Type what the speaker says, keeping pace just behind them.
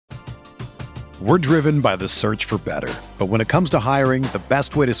We're driven by the search for better. But when it comes to hiring, the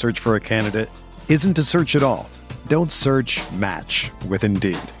best way to search for a candidate isn't to search at all. Don't search, match with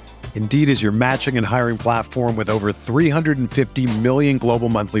Indeed. Indeed is your matching and hiring platform with over 350 million global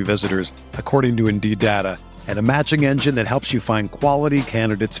monthly visitors, according to Indeed data, and a matching engine that helps you find quality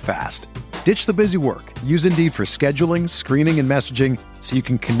candidates fast. Ditch the busy work. Use Indeed for scheduling, screening, and messaging so you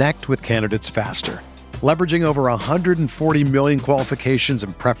can connect with candidates faster. Leveraging over 140 million qualifications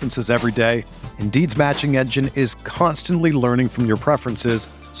and preferences every day, Indeed's matching engine is constantly learning from your preferences,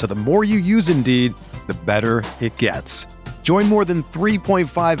 so the more you use Indeed, the better it gets. Join more than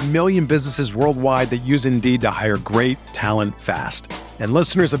 3.5 million businesses worldwide that use Indeed to hire great talent fast. And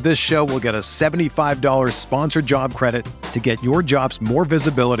listeners of this show will get a $75 sponsored job credit to get your jobs more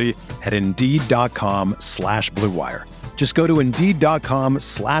visibility at Indeed.com/Blue Wire. Just go to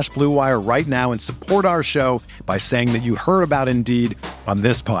Indeed.com/Blue Wire right now and support our show by saying that you heard about Indeed on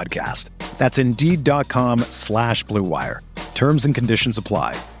this podcast. That's Indeed.com/Blue Wire. Terms and conditions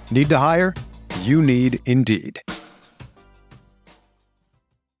apply. Need to hire? You need Indeed.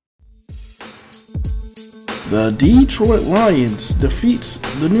 The Detroit Lions defeats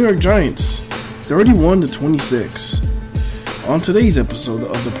the New York Giants 31-26. On today's episode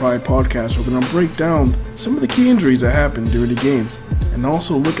of the Pride Podcast, we're going to break down some of the key injuries that happened during the game and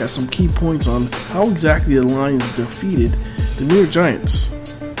also look at some key points on how exactly the Lions defeated the New York Giants.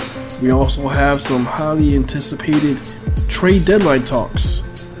 We also have some highly anticipated trade deadline talks.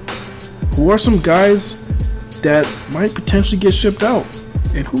 Who are some guys that might potentially get shipped out?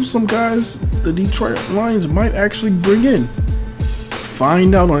 And who some guys the Detroit Lions might actually bring in?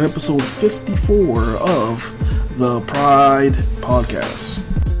 Find out on episode 54 of the Pride Podcast.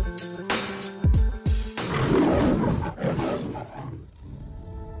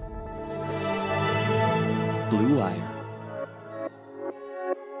 Blue Wire.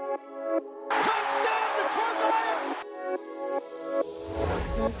 Touchdown, Detroit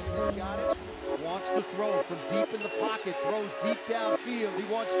Lions! Got it. Wants to throw from deep in the pocket. Throws deep downfield. He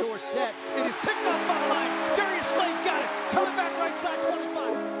wants Dorsett. It is picked up by the line. Darius Slay's got it. Coming back right side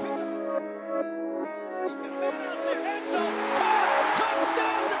 25. Picks up. He's got a man out there. End zone. Caught.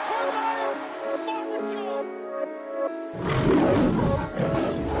 Touchdown, Detroit Lions! Marvin Jones!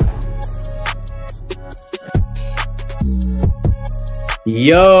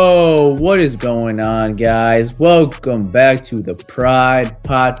 Yo, what is going on, guys? Welcome back to the Pride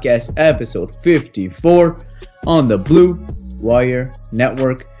Podcast, episode 54 on the Blue Wire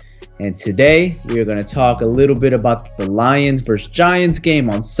Network. And today we are going to talk a little bit about the Lions versus Giants game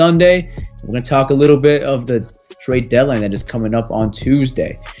on Sunday. We're going to talk a little bit of the trade deadline that is coming up on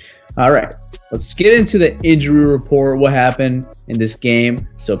Tuesday. All right, let's get into the injury report. What happened in this game?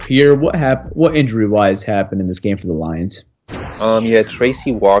 So, Pierre, what injury-wise happened in this game for the Lions?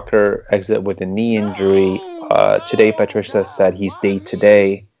 Tracy Walker exit with a knee injury. Today, Patricia said he's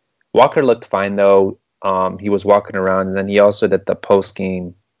day-to-day. Walker looked fine, though. He was walking around, and then he also did the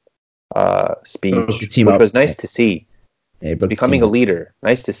post-game speech, which was nice to see. Yeah, becoming a leader.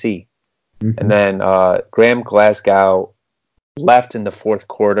 Nice to see. Mm-hmm. And then Graham Glasgow left in the fourth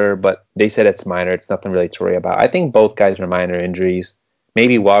quarter, but they said it's minor. It's nothing really to worry about. I think both guys are minor injuries.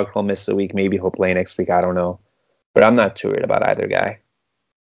 Maybe Walker will miss a week. Maybe he'll play next week. I don't know. But I'm not too worried about either guy.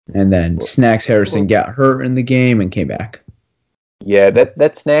 And then Snacks Harrison got hurt in the game and came back. Yeah,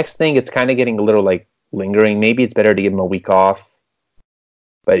 that Snacks thing, it's kind of getting a little lingering. Maybe it's better to give him a week off.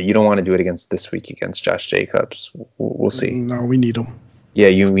 But you don't want to do it this week against Josh Jacobs. We'll see. No, we need him. Yeah,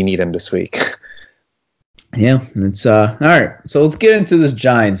 we need him this week. Yeah, it's all right. So let's get into this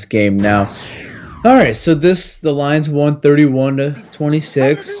Giants game now. All right, so the Lions won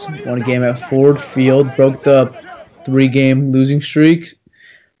 31-26. Won a game at Ford Field, broke the 3-game losing streak.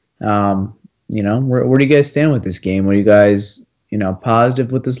 Where do you guys stand with this game? Are you guys,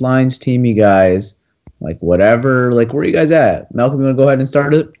 positive with this Lions team? You guys whatever? Where are you guys at? Malcolm, you want to go ahead and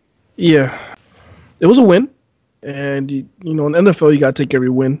start it? Yeah, it was a win, and in the NFL you got to take every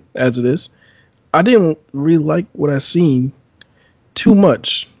win as it is. I didn't really like what I seen too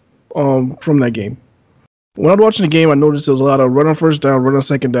much from that game. When I was watching the game, I noticed there was a lot of run on first down, run on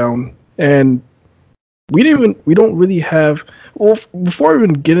second down, and we don't really have. Well, before we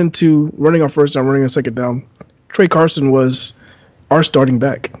even get into running on first down, running on second down, Trey Carson was our starting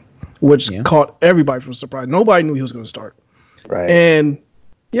back, which caught everybody from surprise. Nobody knew he was going to start, right? And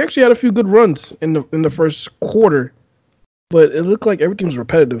he actually had a few good runs in the first quarter, but it looked like everything was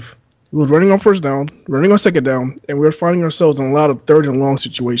repetitive. He was running on first down, running on second down, and we were finding ourselves in a lot of third and long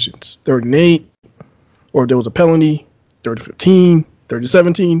situations, 3rd and 8, or if there was a penalty, 3rd and 15.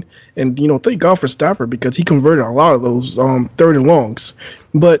 30-17, and thank God for Stafford because he converted a lot of those 3rd and longs.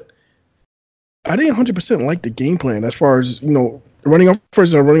 But I didn't 100% like the game plan as far as, running on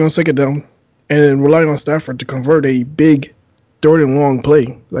first and running on second down and relying on Stafford to convert a big third and long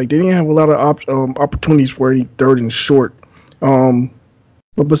play. Like, they didn't have a lot of opportunities for a third and short.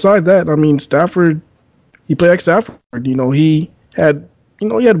 But beside that, I mean, Stafford, he played like Stafford. He had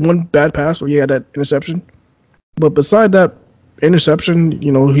one bad pass where he had that interception. But beside that interception,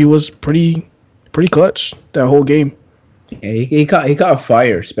 he was pretty clutch that whole game. Yeah, he caught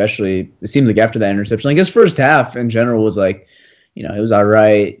fire, especially it seemed like after that interception. Like his first half in general was like, it was all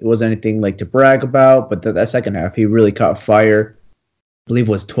right. It wasn't anything like to brag about, but that second half he really caught fire. I believe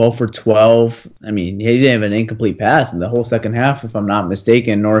it was 12 for 12. I mean, he didn't have an incomplete pass in the whole second half, if I'm not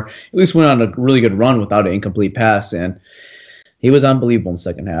mistaken, or at least went on a really good run without an incomplete pass. And he was unbelievable in the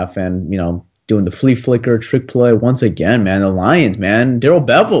second half. And, doing the flea flicker trick play once again, man. The Lions, man. Darrell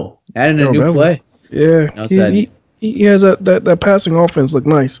Bevell adding a new play. Yeah, he has that passing offense look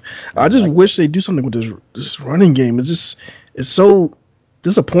nice. I just wish they do something with this running game. It's so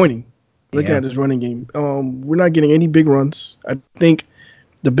disappointing looking at this running game. We're not getting any big runs. I think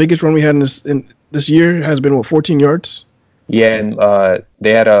the biggest run we had in this year has been 14 yards. Yeah, and they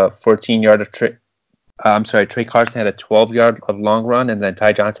had a 14-yard of trick. I'm sorry, Trey Carson had a 12-yard of long run, and then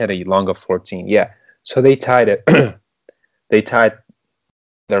Ty Johnson had a long of 14. Yeah, so they tied it. They tied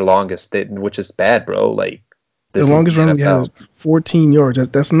their longest, which is bad, bro. Like the longest run we had is 14 yards.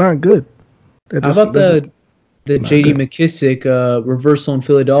 That's not good. How about the J.D. McKissick reversal in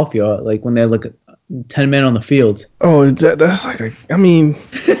Philadelphia? Like when they had like 10 men on the field. Oh, that's like yeah.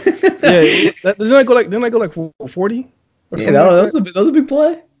 Didn't I go like 40? Yeah, that was a big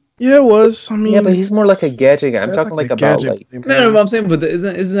play. Yeah, it was. I mean, yeah, but he's more like a gadget guy. I'm talking like about like. No, I'm saying, but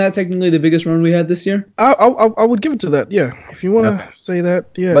isn't that technically the biggest run we had this year? I would give it to that. Yeah, if you want to say that,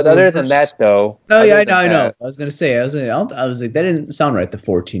 yeah. But other than that, though. No, yeah, I know. I was gonna say, I was like, that didn't sound right. The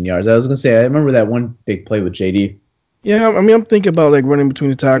 14 yards. I was gonna say, I remember that one big play with JD. Yeah, I mean, I'm thinking about like running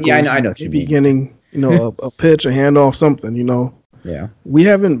between the tackles. Yeah, I know what you mean. Beginning, a pitch, a handoff, something. Yeah. We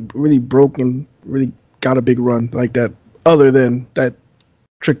haven't really got a big run like that, other than that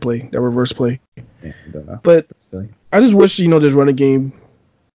trick play, that reverse play. Yeah, but I just wish this running game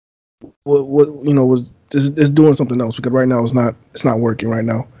is doing something else, because right now it's not working right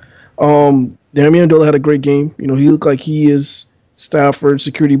now. Damian Amendola had a great game. He looked like he is Stafford's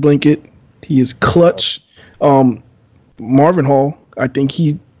security blanket. He is clutch. Marvin Hall, I think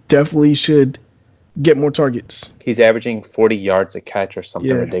he definitely should get more targets. He's averaging 40 yards a catch or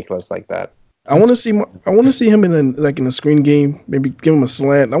something ridiculous like that. I want to see him in a screen game. Maybe give him a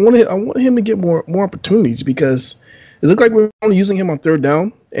slant. I want him to get more opportunities, because it looks like we're only using him on third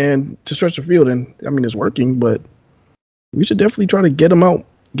down and to stretch the field. And I mean, it's working, but we should definitely try to get him out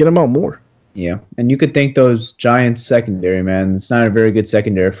more. Yeah, and you could thank those Giants secondary, man. It's not a very good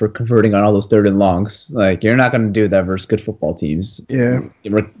secondary for converting on all those third and longs. Like, you're not going to do that versus good football teams. Yeah.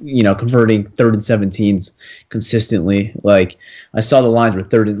 Converting third and 17s consistently. Like, I saw the lines were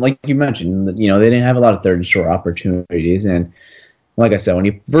third and, like you mentioned, they didn't have a lot of third and short opportunities. And like I said, when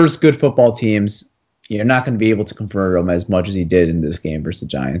you versus good football teams, you're not going to be able to convert them as much as he did in this game versus the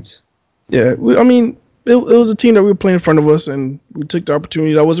Giants. Yeah, I mean, it was a team that we were playing in front of us, and we took the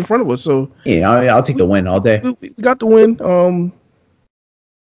opportunity that was in front of us. So yeah, I'll take the win all day. We got the win.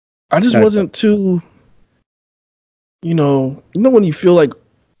 I just wasn't too, when you feel like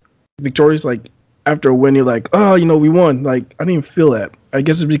victorious, like after a win, you're like, oh, we won. Like, I didn't feel that. I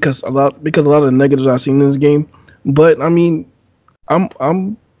guess it's because a lot of the negatives I've seen in this game. But I mean, I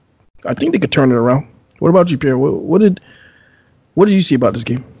think they could turn it around. What about you, Pierre? What did you see about this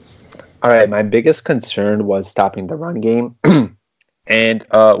game? All right, my biggest concern was stopping the run game, and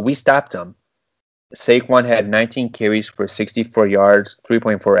we stopped them. Saquon had 19 carries for 64 yards,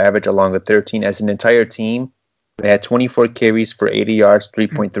 3.4 average, along with 13. As an entire team, they had 24 carries for 80 yards,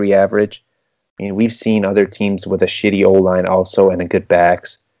 3.3 average. I mean, we've seen other teams with a shitty O-line also and a good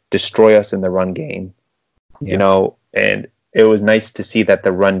backs destroy us in the run game, and it was nice to see that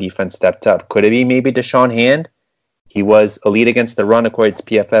the run defense stepped up. Could it be maybe Deshaun Hand? He was elite against the run, according to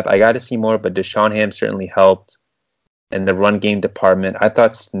PFF. I got to see more, but Deshaun Hand certainly helped in the run game department. I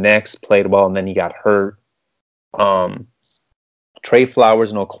thought Snacks played well, and then he got hurt. Trey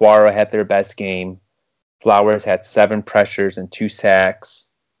Flowers and Okwara had their best game. Flowers had 7 pressures and 2 sacks.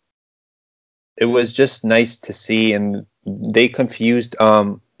 It was just nice to see, and they confused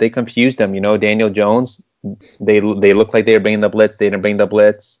them. Daniel Jones, they looked like they were bringing the blitz. They didn't bring the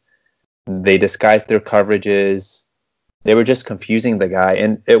blitz. They disguised their coverages. They were just confusing the guy,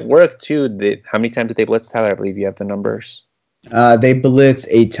 and it worked too. How many times did they blitz Tyler? I believe you have the numbers. They blitz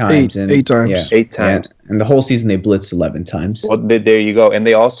 8 times. Eight times. Yeah, 8 times. and the whole season they blitzed 11 times. Well, there you go. And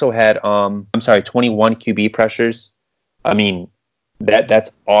they also had 21 QB pressures. I mean, that's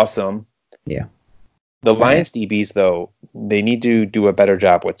awesome. Yeah. The Lions DBs, though, they need to do a better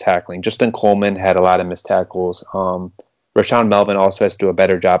job with tackling. Justin Coleman had a lot of missed tackles. Rashawn Melvin also has to do a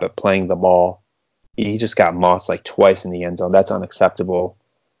better job at playing the ball. He just got mossed like twice in the end zone. That's unacceptable.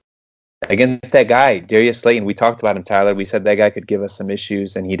 Against that guy, Darius Slayton, we talked about him, Tyler. We said that guy could give us some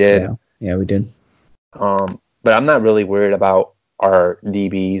issues, and he did. Yeah, we did. But I'm not really worried about our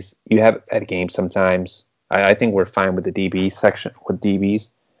DBs. You have at games sometimes. I think we're fine with the DB section with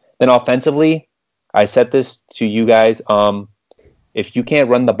DBs. Then offensively, I said this to you guys. If you can't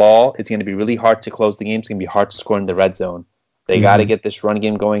run the ball, it's going to be really hard to close the game. It's going to be hard to score in the red zone. They got to get this run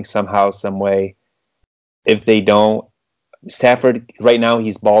game going somehow, some way. If they don't, Stafford, right now,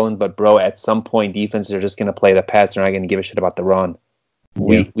 he's balling, but, bro, at some point, defenses are just going to play the pass. They're not going to give a shit about the run.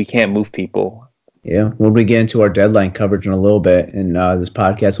 We can't move people. Yeah, when we get into our deadline coverage in a little bit in this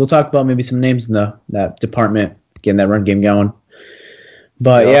podcast, we'll talk about maybe some names in that department, getting that run game going.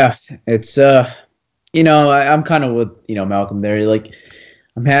 But, it's, I'm kind of with, Malcolm there. Like,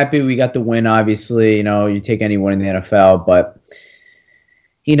 I'm happy we got the win, obviously. You take anyone in the NFL, but,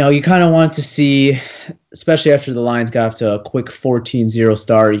 you kind of want to see, especially after the Lions got off to a quick 14-0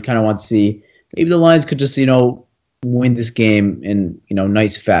 start, you kind of want to see maybe the Lions could just, win this game in,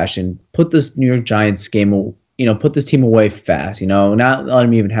 nice fashion. Put this New York Giants game, put this team away fast, not let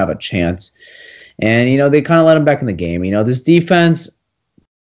them even have a chance. And, they kind of let them back in the game. This defense,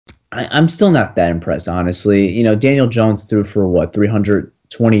 I'm still not that impressed, honestly. Daniel Jones threw for,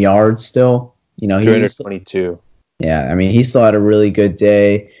 320 yards still? 322. Yeah, I mean, he still had a really good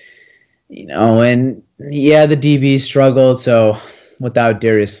day. And, the DB struggled, so without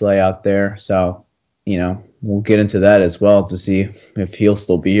Darius Slay out there. So, we'll get into that as well to see if he'll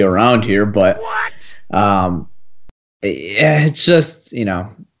still be around here. But it's just,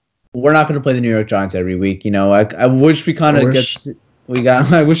 we're not going to play the New York Giants every week. I wish we kind of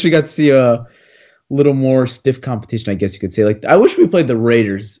I wish we got to see a little more stiff competition, I guess you could say. Like, I wish we played the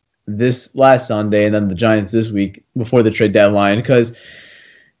Raiders this last Sunday and then the Giants this week before the trade deadline, because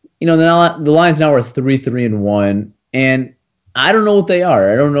the Lions now are 3-1, and I don't know what they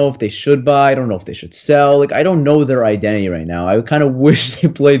are. I don't know if they should buy. I don't know if they should sell. Like, I don't know their identity right now. I kind of wish they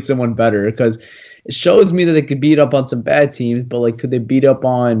played someone better, because it shows me that they could beat up on some bad teams, but, like, could they beat up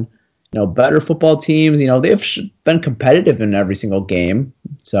on, better football teams? They've been competitive in every single game.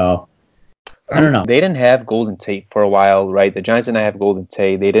 So, I don't know. They didn't have Golden Tate for a while, right? The Giants didn't have Golden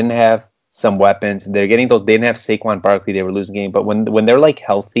Tate. They didn't have some weapons. They're getting those. They didn't have Saquon Barkley. They were losing game. But when they're, like,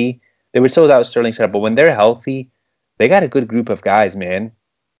 healthy, they were still without Sterling Shepard. But when they're healthy, they got a good group of guys, man.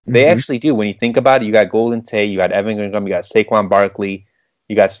 They actually do. When you think about it, you got Golden Tate, you got Evan Ingram, you got Saquon Barkley,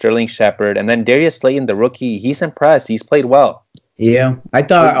 you got Sterling Shepard, and then Darius Slayton, the rookie, he's impressed. He's played well. Yeah, I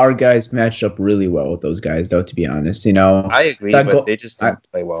thought our guys matched up really well with those guys, though, to be honest. I agree, but they just didn't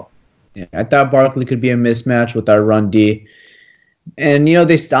play well. Yeah, I thought Barkley could be a mismatch with our run D. And,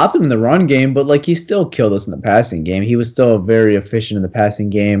 they stopped him in the run game, but, like, he still killed us in the passing game. He was still very efficient in the passing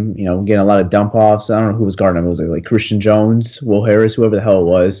game, getting a lot of dump-offs. I don't know who was guarding him. It was, like Christian Jones, Will Harris, whoever the hell it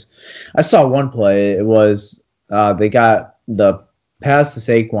was. I saw one play. It was they got the pass to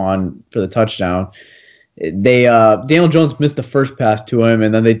Saquon for the touchdown. Daniel Jones missed the first pass to him,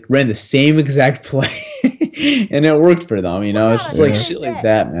 and then they ran the same exact play, and it worked for them. It's just like shit like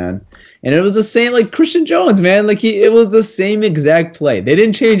that, man. And it was the same, like Christian Jones, man. Like it was the same exact play. They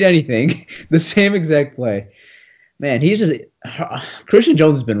didn't change anything. The same exact play. Man, Christian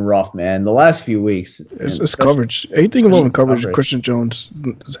Jones has been rough, man. The last few weeks. It's coverage. Anything about coverage, Christian Jones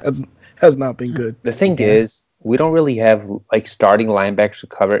has not been good. The thing is, we don't really have, like, starting linebackers to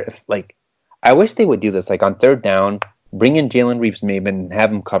cover. If, like, I wish they would do this. Like, on third down, bring in Jalen Reeves-Maybin and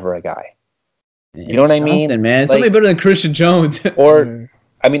have him cover a guy. You know what I mean? Man. It's something better than Christian Jones. Or,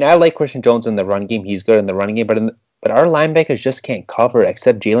 I mean, I like Christian Jones in the run game. He's good in the running game. But our linebackers just can't cover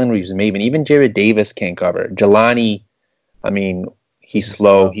except Jalen Reeves-Maybin. Even Jared Davis can't cover. Jelani, I mean, he's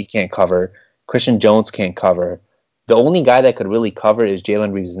slow. He can't cover. Christian Jones can't cover. The only guy that could really cover is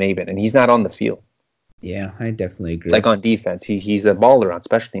Jalen Reeves-Maybin, and he's not on the field. Yeah, I definitely agree. Like, on defense, he's a baller on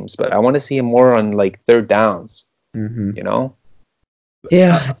special teams, but I want to see him more on, like, third downs.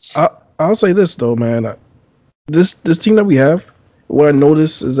 Yeah. I'll say this, though, man. This team that we have, what I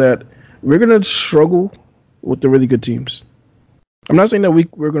noticed is that we're going to struggle with the really good teams. I'm not saying that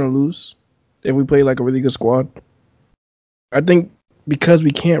we're going to lose if we play, like, a really good squad. I think because we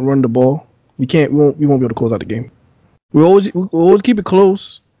can't run the ball, we won't be able to close out the game. We'll always keep it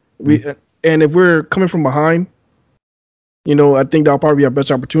close. And if we're coming from behind, I think that'll probably be our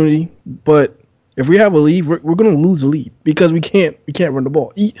best opportunity. But if we have a lead, we're going to lose the lead because we can't run the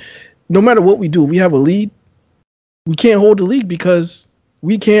ball. No matter what we do, if we have a lead, we can't hold the lead because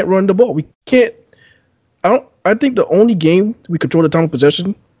we can't run the ball. We can't. I think the only game we control the time of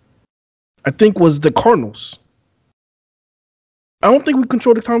possession, I think, was the Cardinals. I don't think we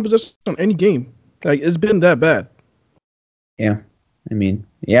control the time of possession on any game. Like, it's been that bad. Yeah. I mean,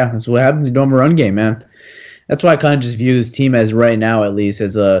 yeah, that's what happens in a normal run game, man. That's why I kind of just view this team as right now, at least,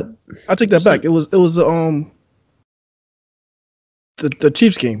 as a. I take that back. It was the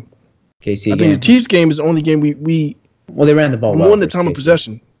Chiefs game. KC I think the Chiefs game is the only game we they ran the ball well. Won the time of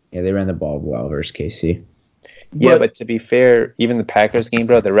possession. Yeah, they ran the ball well versus KC. Yeah, but to be fair, even the Packers game,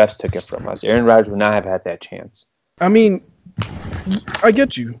 bro, the refs took it from us. Aaron Rodgers would not have had that chance. I mean, I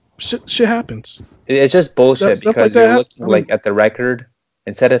get you. Shit happens. It's just bullshit Stuff because like you're looking at the record.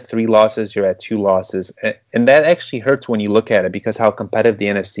 Instead of 3 losses, you're at 2 losses. And that actually hurts when you look at it because how competitive the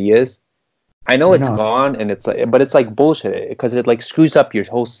NFC is. I know it's gone, and but it's like bullshit because it like screws up your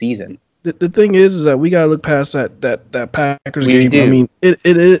whole season. The thing is that we gotta look past that Packers game. Do. I mean, it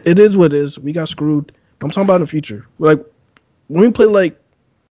is what it is. We got screwed. I'm talking about in the future. Like when we play like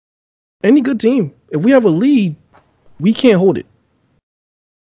any good team, if we have a lead, we can't hold it.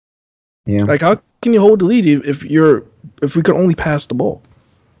 Yeah. Like how can you hold the lead if we could only pass the ball?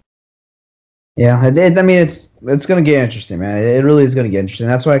 Yeah, I mean it's gonna get interesting, man. It really is gonna get interesting.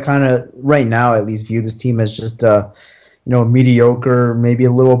 That's why I kind of right now at least view this team as just mediocre, maybe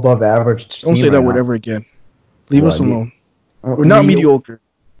a little above average. Don't say that word ever again. Leave us alone. We're not mediocre.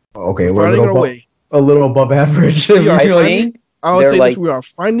 Okay, we're finding our way. A little above average. I would say like, we are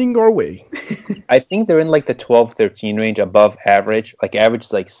finding our way. I think they're in like the 12-13 range above average. Like average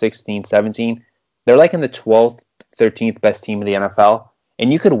is like 16, 17. They're like in the 12th, 13th best team in the NFL.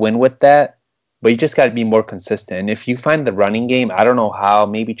 And you could win with that, but you just got to be more consistent. And if you find the running game, I don't know how,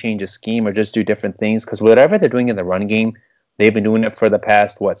 maybe change a scheme or just do different things. Because whatever they're doing in the run game, they've been doing it for the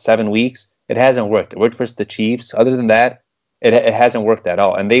past, 7 weeks? It hasn't worked. It worked versus the Chiefs. Other than that, it hasn't worked at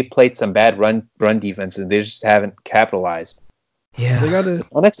all. And they played some bad run defenses. They just haven't capitalized. Yeah. They gotta,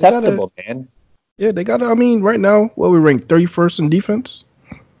 unacceptable, man. Yeah, they gotta. I mean, right now, we ranked 31st in defense.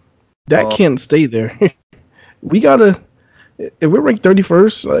 That can't stay there. We gotta. If we're ranked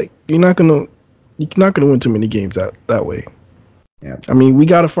 31st, like you're not gonna win too many games that way. Yeah. I mean, we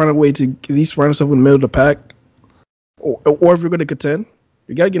gotta find a way to at least find ourselves in the middle of the pack, or if you're gonna contend,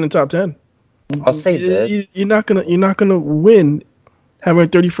 you gotta get in the top 10. I'll say this: you're not gonna win having a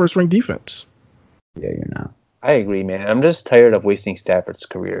 31st ranked defense. Yeah, you're not. I agree, man. I'm just tired of wasting Stafford's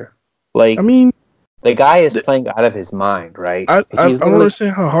career. Like, I mean, the guy is playing out of his mind, right? I don't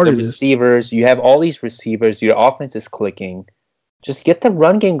understand how hard it is. Receivers, you have all these receivers. Your offense is clicking. Just get the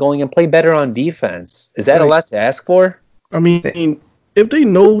run game going and play better on defense. Is that a lot to ask for? I mean, if they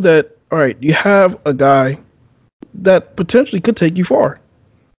know that, all right, you have a guy that potentially could take you far.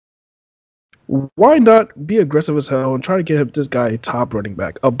 Why not be aggressive as hell and try to get this guy a top running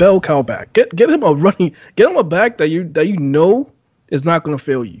back, a bell cow back? Get him a back that you know is not going to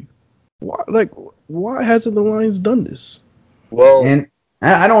fail you. Why hasn't the Lions done this? Well, and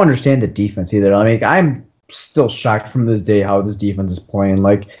I don't understand the defense either. I mean, I'm still shocked from this day how this defense is playing.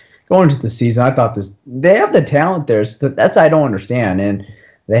 Like going into the season, I thought they have the talent there. So that's I don't understand, and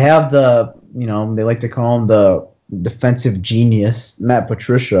they have the they like to call him the defensive genius, Matt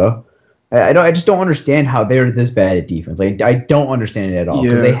Patricia. I just don't understand how they're this bad at defense. Like I don't understand it at all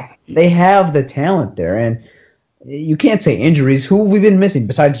because they have the talent there, and you can't say injuries. Who have we been missing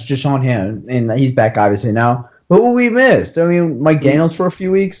besides Deshaun Hand? And he's back obviously now. But who we missed? I mean, Mike Daniels for a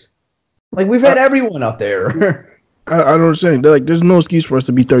few weeks. Like we've had everyone out there. I don't understand. Like there's no excuse for us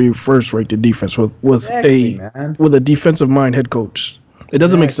to be 31st ranked defense with a defensive mind head coach. It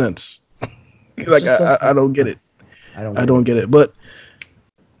doesn't make sense. Like I don't get it. I don't get it. But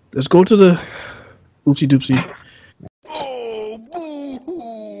let's go to the oopsie doopsie. Oh,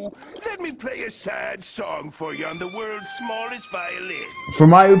 boo-hoo. Let me play a sad song for you on the world's smallest violin. For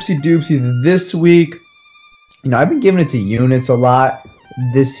my oopsie doopsie this week, I've been giving it to units a lot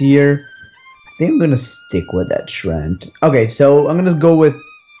this year. I think I'm going to stick with that trend. Okay, so I'm going to go with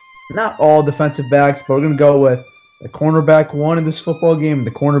not all defensive backs, but we're going to go with the cornerback 1 in this football game and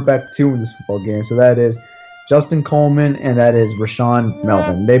the cornerback 2 in this football game. So that is Justin Coleman and that is Rashaan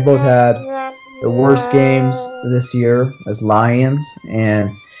Melvin. They both had the worst games this year as Lions, and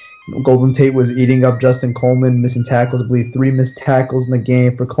Golden Tate was eating up Justin Coleman, missing tackles. I believe 3 missed tackles in the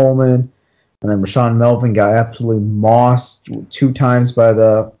game for Coleman. And then Rashaan Melvin got absolutely mossed 2 times by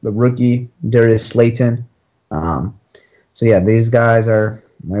the rookie, Darius Slayton. So, yeah, these guys are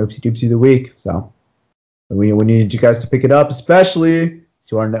my oopsie doopsie of the week. So, We need you guys to pick it up, especially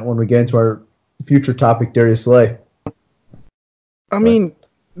to our net when we get into our future topic, Darius Slay. I mean,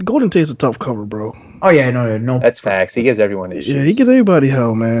 Golden Tate's a tough cover, bro. Oh yeah, no. That's facts. He gives everyone issues. Yeah, he gives everybody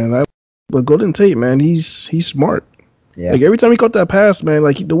hell, man. But Golden Tate, man, he's smart. Yeah. Like every time he caught that pass, man,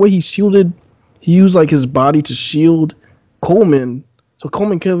 like the way he shielded, he used like his body to shield Coleman, so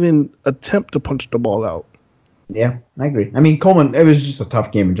Coleman couldn't even attempt to punch the ball out. Yeah, I agree. I mean, Coleman, it was just a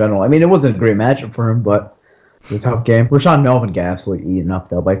tough game in general. I mean, it wasn't a great matchup for him, but it was a tough game. Rashawn Melvin got absolutely eaten up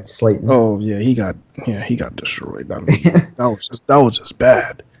though by Slayton. Oh yeah, he got destroyed. I mean, that was just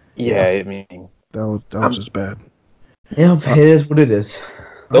bad. Yeah, I mean, that was just bad. Yeah, it is what it is.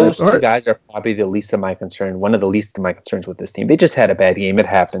 Those two guys are probably the least of my concern. One of the least of my concerns with this team. They just had a bad game. It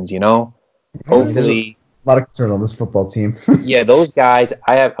happens, you know. Hopefully, a lot of concern on this football team. yeah, those guys.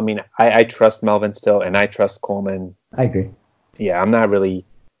 I trust Melvin still, and I trust Coleman. I agree. Yeah, I'm not really.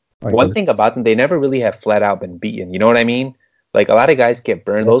 One thing about them, they never really have flat out been beaten. You know what I mean? Like a lot of guys get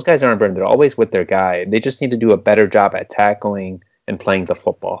burned. Those guys aren't burned. They're always with their guy. They just need to do a better job at tackling and playing the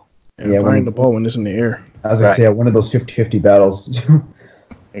football. Yeah, running the ball when it's in the air. As I say, one of those 50-50 battles.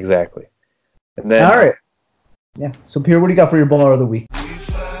 Exactly. And then, all right. Yeah. So, Pierre, what do you got for your baller of the week?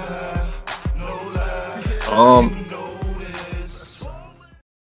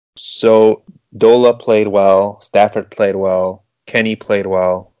 So Dola played well. Stafford played well. Kenny played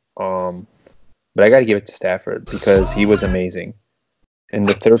well. But I got to give it to Stafford because he was amazing in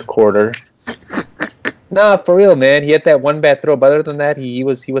the third quarter. Nah, for real, man. He had that one bad throw, but other than that, he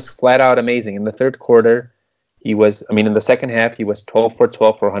was flat out amazing in the third quarter. In the second half, he was 12 for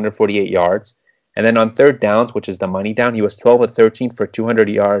 12 for 148 yards. And then on third downs, which is the money down, he was 12 of 13 for 200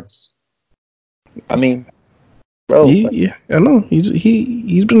 yards. I mean, bro. Yeah, I know.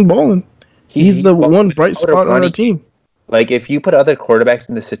 He's been balling. He's the one bright spot on our team. Like, if you put other quarterbacks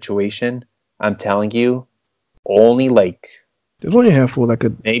in this situation, I'm telling you, there's only a handful that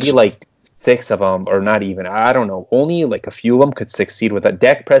could. Maybe like 6 of them, or not even. I don't know. Only like a few of them could succeed with that.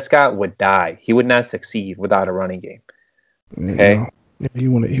 Dak Prescott would die. He would not succeed without a running game. Okay, no. He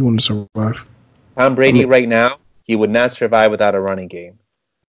wanted to survive. Tom Brady right now, he would not survive without a running game.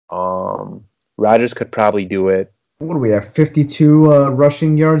 Rodgers could probably do it. What do we have? 52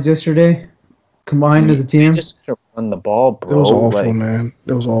 rushing yards yesterday, combined as a team. They just run the ball, bro. It was awful, man.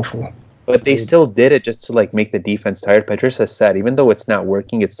 It was awful. But they still did it just to like make the defense tired. Patricia said, even though it's not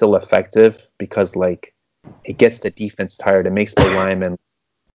working, it's still effective because like it gets the defense tired. It makes the linemen.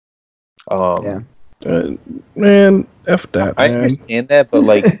 Man, F that. I understand that, but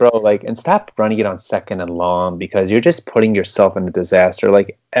like, bro, like, and stop running it on second and long because you're just putting yourself in a disaster.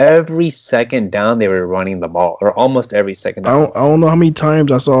 Like every second down, they were running the ball, or almost every second down. I don't know how many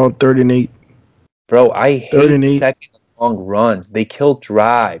times I saw 3rd and 8. Bro, I hate second long runs. They kill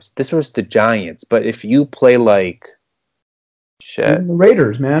drives. This was the Giants, but if you play like shit, and the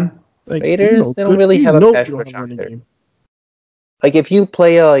Raiders, man, like, Raiders, they don't really have a pass rush out there. Like if you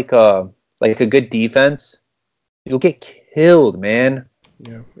play like a good defense, you'll get killed, man.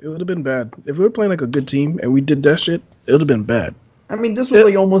 Yeah, it would have been bad if we were playing like a good team and we did that shit. It would have been bad. I mean, this was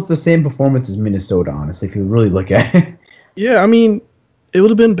like almost the same performance as Minnesota, honestly, if you really look at it. Yeah, I mean, it would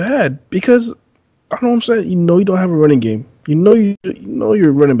have been bad because. I know what I'm saying. You know you don't have a running game. You know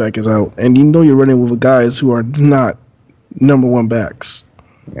your running back is out, and you know you're running with guys who are not number one backs.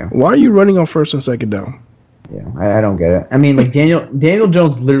 Yeah. Why are you running on 1st and 2nd down? Yeah, I don't get it. I mean, like Daniel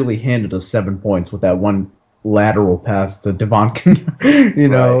Jones literally handed us 7 points with that one lateral pass to Devon. You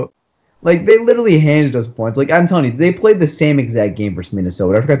know, like they literally handed us points. Like I'm telling you, they played the same exact game versus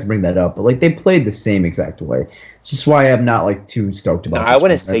Minnesota. I forgot to bring that up, but like they played the same exact way. Just why I'm not like too stoked about. No, I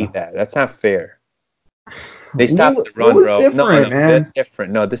wouldn't say that. That's not fair. They stopped the run, bro. No, man. That's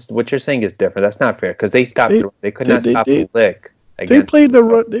different. No, what you're saying is different. That's not fair because they stopped the run. They could not stop the lick. They played the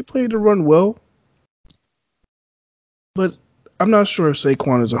run. They played the run well, but I'm not sure if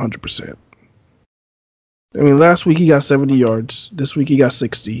Saquon is 100%. I mean, last week he got 70 yards. This week he got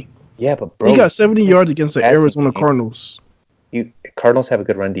 60. Yeah, but bro, he got 70 yards against the Arizona Cardinals. Cardinals have a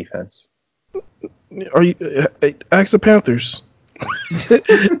good run defense. Ask the Panthers.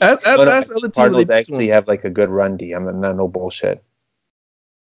 Cardinals actually have like a good run D. I'm not no bullshit.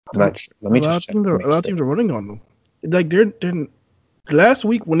 I'm not sure. Let me just check. A lot of teams are running on them. Like they're last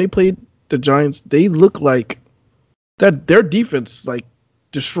week when they played the Giants, they look like that their defense like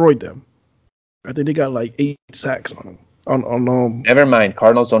destroyed them. I think they got like 8 sacks on them. On Never mind.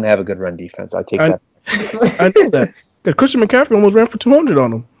 Cardinals don't have a good run defense. I take that. I know that. Because Christian McCaffrey almost ran for 200 on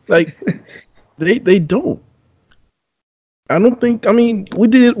them. Like they don't. I don't think. I mean, we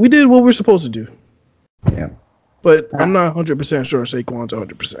did what we're supposed to do. Yeah. But I'm not 100% sure Saquon's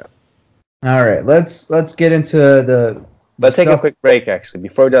 100%. All right, let's get into the. Let's take a quick break, actually.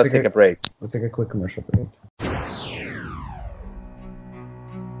 Before we take a break. Let's take a quick commercial break.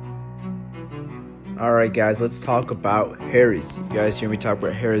 All right, guys, let's talk about Harry's. You guys hear me talk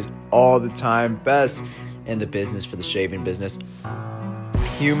about Harry's all the time. Best in the business for the shaving business.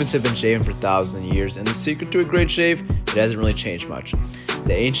 Humans have been shaving for thousands of years, and the secret to a great shave, it hasn't really changed much.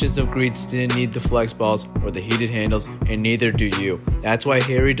 The ancients of Greece didn't need the flex balls or the heated handles, and neither do you. That's why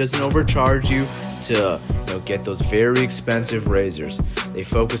Harry doesn't overcharge you to get those very expensive razors. They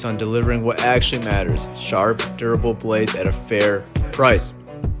focus on delivering what actually matters, sharp, durable blades at a fair price.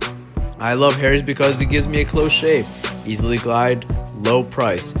 I love Harry's because it gives me a close shave, easily glide, low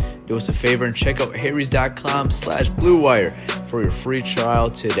price. Do us a favor and check out harrys.com/bluewire for your free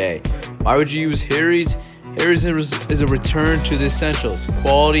trial today. Why would you use Harry's? Harry's is a return to the essentials.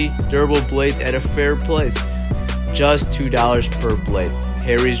 Quality, durable blades at a fair price. Just $2 per blade.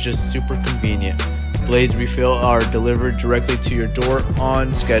 Harry's just super convenient. Blades refill are delivered directly to your door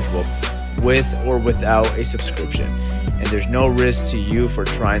on schedule, with or without a subscription. And there's no risk to you for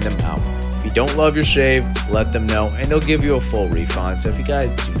trying them out. If you don't love your shave, let them know, and they'll give you a full refund. So if you guys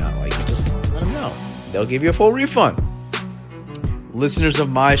do not like it, just let them know. They'll give you a full refund. Listeners of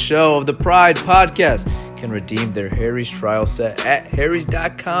my show, of the Pride Podcast, can redeem their Harry's trial set at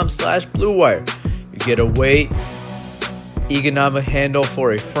harrys.com/bluewire. You get a weight, ergonomic handle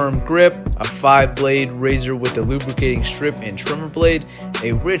for a firm grip, a 5-blade razor with a lubricating strip and trimmer blade,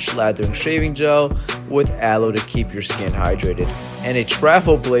 a rich lathering shaving gel with aloe to keep your skin hydrated, and a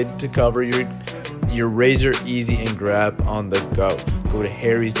travel blade to cover your razor easy and grab on the go. Go to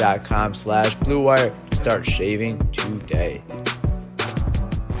harrys.com/bluewire to start shaving today.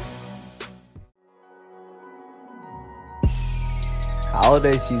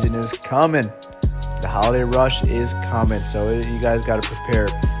 Holiday season is coming. The holiday rush is coming, so you guys got to prepare.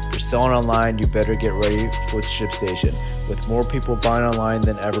 If you're selling online, you better get ready with ShipStation. With more people buying online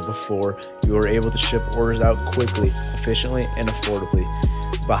than ever before, you are able to ship orders out quickly, efficiently, and affordably.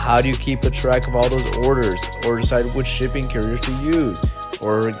 But how do you keep a track of all those orders, or decide which shipping carriers to use,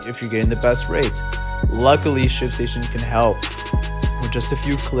 or if you're getting the best rates? Luckily, ShipStation can help. With just a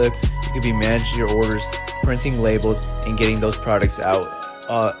few clicks, you can be managing your orders, printing labels, and getting those products out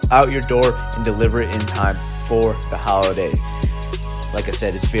your door and deliver it in time for the holidays. Like I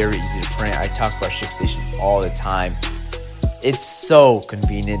said, it's very easy to print. I talk about ShipStation all the time. It's so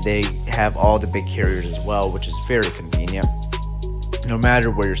convenient. They have all the big carriers as well, which is very convenient. No matter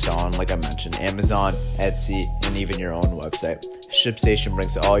where you're selling, like I mentioned, Amazon, Etsy, and even your own website. ShipStation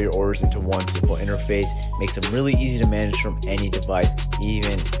brings all your orders into one simple interface, makes them really easy to manage from any device,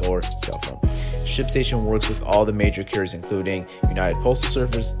 even your cell phone. ShipStation works with all the major carriers, including United Postal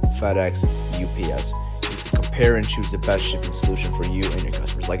Service, FedEx, UPS. You can compare and choose the best shipping solution for you and your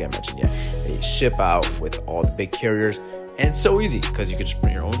customers. Like I mentioned, they ship out with all the big carriers, and it's so easy because you can just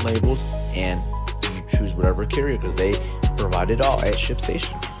print your own labels and you choose whatever carrier because they provide it all at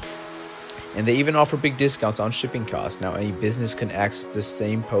ShipStation. And they even offer big discounts on shipping costs. Now, any business can access the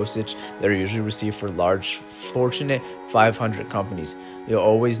same postage that are usually received for large, Fortune 500 companies. You'll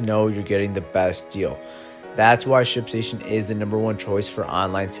always know you're getting the best deal. That's why ShipStation is the #1 choice for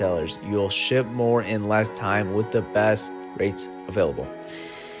online sellers. You'll ship more in less time with the best rates available.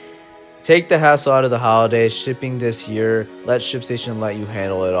 Take the hassle out of the holidays shipping this year. Let ShipStation let you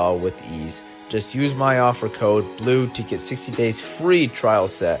handle it all with ease. Just use my offer code BLUE to get 60 days free trial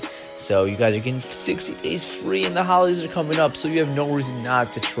set. So you guys are getting 60 days free and the holidays are coming up, so you have no reason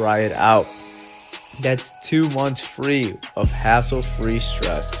not to try it out. That's 2 months free of hassle-free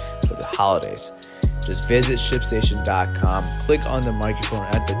stress for the holidays. Just visit ShipStation.com, click on the microphone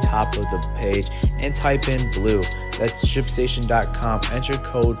at the top of the page, and type in BLUE. That's ShipStation.com. Enter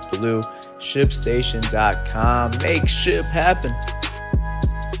code BLUE. ShipStation.com. Make ship happen.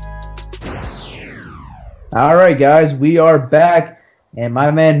 All right, guys, we are back. And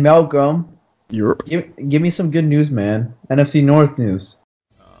my man Malcolm, give me some good news, man. NFC North news.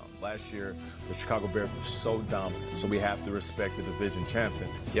 Last year, the Chicago Bears were so dominant, so we have to respect the division champs. And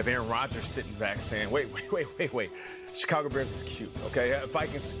you have Aaron Rodgers sitting back saying, wait. Chicago Bears is cute, okay?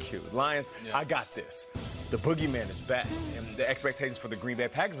 Vikings are cute. Lions, yeah. I got this. The boogeyman is back, and the expectations for the Green Bay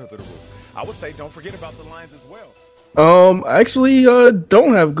Packers are through the roof. I would say don't forget about the Lions as well. I actually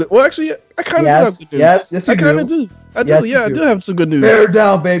don't have good. Well, actually, I kind of have good news. Yes, I kind of do. I do have some good news. Bear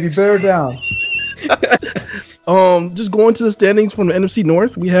down, baby, bear down. Just going to the standings from the NFC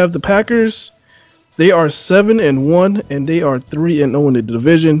North, we have the Packers. They are 7-1, and they are 3-0 in the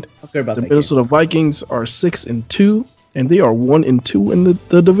division. The Minnesota Vikings are 6-2, and they are 1-2 in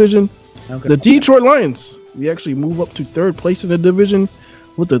the division. The Detroit Lions, we actually move up to third place in the division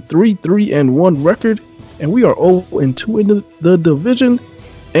with a 3-3-1 record, and we are 0-2 in the division.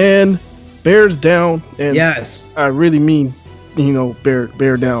 And Bears down, and Yes. I really mean,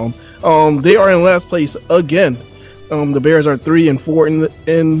 bear down. They are in last place again. The Bears are 3-4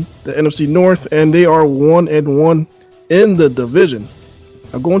 in the NFC North, and they are 1-1 in the division.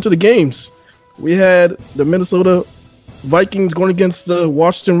 Now going to the games, we had the Minnesota Vikings going against the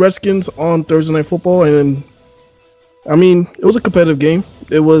Washington Redskins on Thursday Night Football, and it was a competitive game.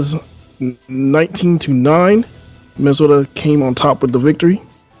 It was 19-9. Minnesota came on top with the victory.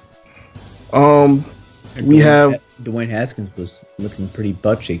 We have Dwayne Haskins was looking pretty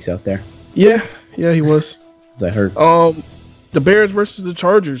butt cheeks out there, yeah, he was. as I heard. The Bears versus the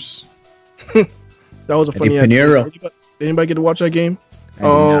Chargers. That was a funny ass game. Anybody get to watch that game?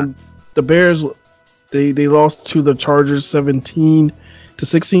 The Bears, they lost to the Chargers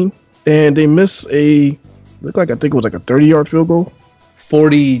 17-16, and they missed I think it was like a 30-yard field goal.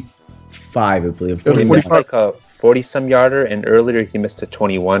 45, I believe. It was He 45. missed like a 40-some yarder, and earlier he missed a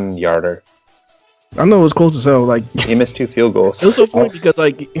 21-yarder. I know it was close as hell. Like He missed 2 field goals. it was so funny because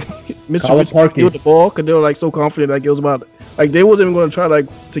like Mr. Call it Rich parking. with the ball because they were like so confident like it was about like they wasn't even going to try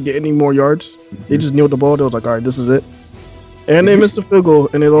to get any more yards. They just knew the ball. They was like, all right, this is it. And they missed the field goal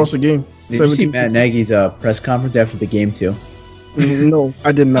and they lost the game. Did you see Matt 17-16. Nagy's press conference after the game too? No,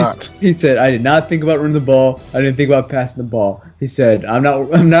 I did not. He said, "I did not think about running the ball. I didn't think about passing the ball." He said, "I'm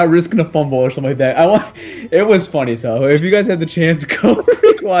not risking a fumble or something like that." It was funny. So if you guys had the chance, go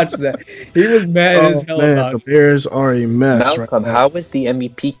watch that. He was mad as hell Man, about the it. Bears are a mess. Malcolm, right how is the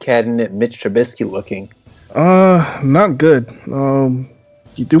MVP candidate Mitch Trubisky looking? now. Not good.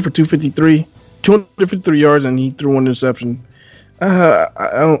 He threw for 253 yards, and he threw one interception. I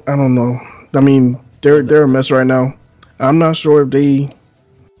don't know. They're a mess right now. I'm not sure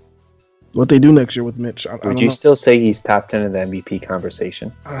what they do next year with Mitch. I Would don't you know. still say he's top 10 in the MVP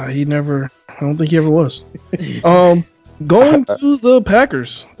conversation? I don't think he ever was. Going to the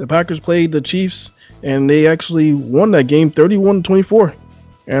Packers. The Packers played the Chiefs, and they actually won that game 31-24.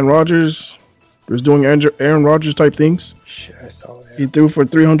 Aaron Rodgers was doing Aaron Rodgers type things. Shit, I saw that. He threw for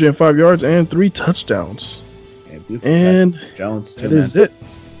 305 yards and 3 touchdowns. Yeah, Blue And Jones too, that is it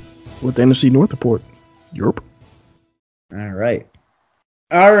with the NFC North report. Europe.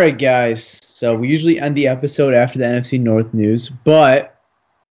 All right, guys. So we usually end the episode after the NFC North news, but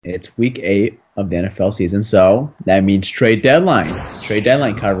it's week 8 of the NFL season, so that means trade deadline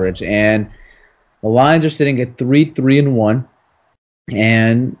coverage, and the Lions are sitting at 3-3-1,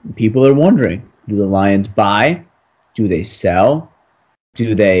 and people are wondering: do the Lions buy? Do they sell?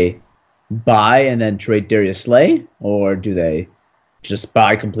 Do they buy and then trade Darius Slay, or do they just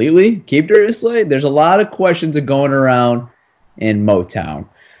buy completely, keep Darius Slay? There's a lot of questions that are going around in Motown.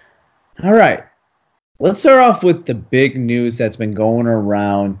 All right, let's start off with the big news that's been going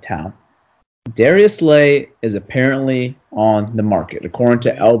around town. Darius Slay is apparently on the market, according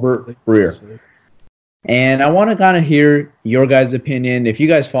to Albert Breer. And I want to kind of hear your guys' opinion. If you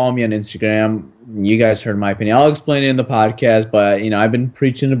guys follow me on Instagram, you guys heard my opinion. I'll explain it in the podcast, but I've been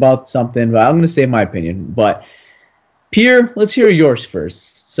preaching about something, but I'm going to say my opinion. But Pierre, let's hear yours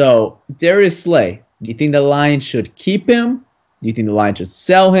first. So, Darius Slay, do you think the Lions should keep him? Do you think the Lions should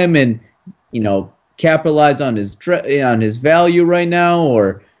sell him and, capitalize on his value right now,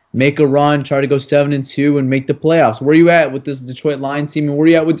 or make a run, try to go 7-2 and make the playoffs? Where are you at with this Detroit Lions team, and where are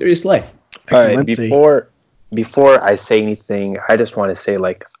you at with Darius Slay? All right, before I say anything, I just want to say,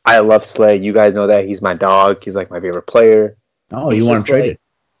 I love Slay. You guys know that. He's my dog. He's, my favorite player. Oh, you want him traded?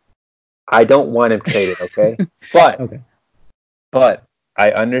 I don't want him traded, okay? But Okay. But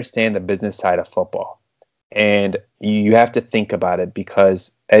I understand the business side of football. And you have to think about it,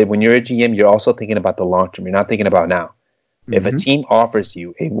 because when you're a GM, you're also thinking about the long term. You're not thinking about now. Mm-hmm. If a team offers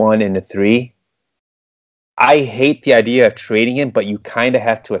you a 1 and a 3, I hate the idea of trading him, but you kind of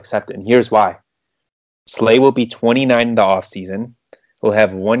have to accept it. And here's why. Slay will be 29 in the offseason. He'll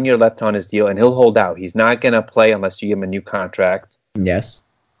have 1 year left on his deal, and he'll hold out. He's not going to play unless you give him a new contract. Yes.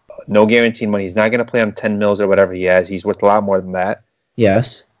 No guaranteed money. He's not going to play on 10 mils or whatever he has. He's worth a lot more than that.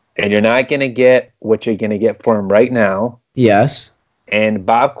 Yes. And you're not going to get what you're going to get for him right now. Yes. And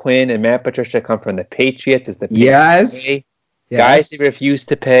Bob Quinn and Matt Patricia come from the Patriots. It's the Patriots. Yes. Guys they refuse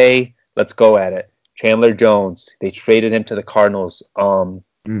to pay. Let's go at it. Chandler Jones, they traded him to the Cardinals.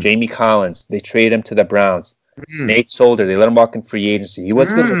 Jamie Collins, they traded him to the Browns. Nate Solder, they let him walk in free agency. He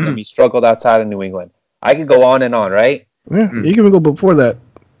was good with them. He struggled outside of New England. I could go on and on, right? Yeah, you can even go before that.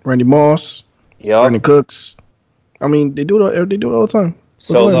 Randy Moss, Yep. Brandon Cooks. They do it all the time.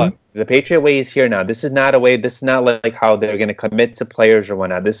 So look, The Patriot way is here now. This is not a way. This is not like how they're going to commit to players or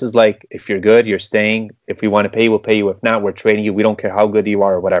whatnot. This is like, if you're good, you're staying. If we want to pay you, we'll pay you. If not, we're trading you. We don't care how good you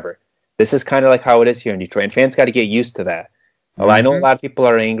are or whatever. This is kind of like how it is here in Detroit. And fans got to get used to that. Well, I know a lot of people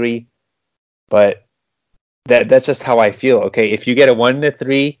are angry, but that's just how I feel. Okay, if you get a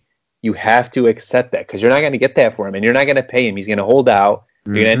 1-3, you have to accept that because you're not going to get that for him, and you're not going to pay him. He's going to hold out.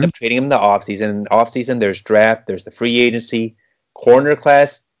 You're going to end up trading him in the offseason. In the offseason, there's draft. There's the free agency. Corner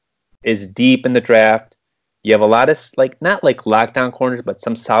class is deep in the draft. You have a lot of, not like lockdown corners, but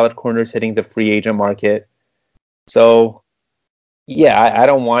some solid corners hitting the free agent market. So, yeah, I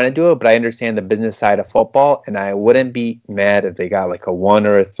don't want to do it, but I understand the business side of football, and I wouldn't be mad if they got like a 1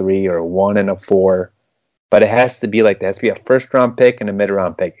 or a 3 or a 1 and a 4. But it has to be like, there has to be a first-round pick and a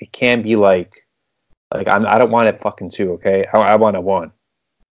mid-round pick. It can't be I don't want it fucking 2, okay? I want a 1.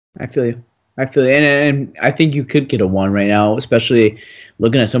 I feel you. And I think you could get a 1 right now, especially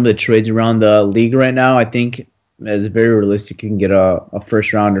looking at some of the trades around the league right now. I think it's very realistic you can get a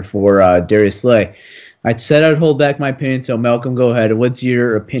first-rounder for Darius Slay. I said I'd hold back my opinion, so Malcolm, go ahead. What's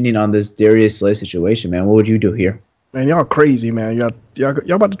your opinion on this Darius Slay situation, man? What would you do here? Man, y'all crazy, man.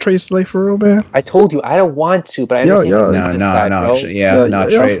 Y'all about to trade Slay for real, man? I told you I don't want to, but I understand the business side,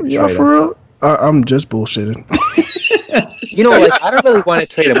 bro. Y'all for real? I'm just bullshitting. You know, I don't really want to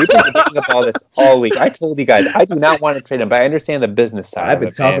trade him. We've been thinking about this all week. I told you guys I do not want to trade him, but I understand the business side. I've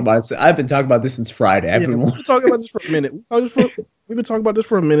been talking about this since Friday. We've been talking about this for a minute. We've been talking about this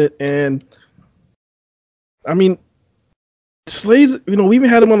for a minute, and I mean, Slay's. We even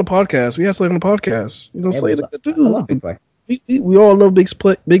had him on the podcast. We had Slay on the podcast. Slay's a good dude. We all love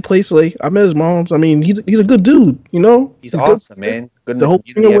big play Slay. I met his moms. I mean, he's a good dude. He's awesome, man. Good. The whole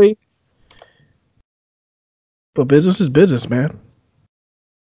thing away. But business is business, man.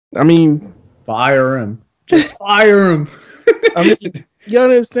 I mean, fire him. Just fire him. I mean, you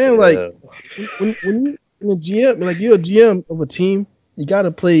understand, when you're a GM, you're a GM of a team, you gotta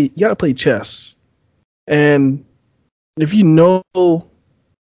play chess. And if you know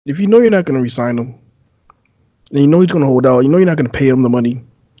you're not gonna resign him, and you know he's gonna hold out, you're not gonna pay him the money,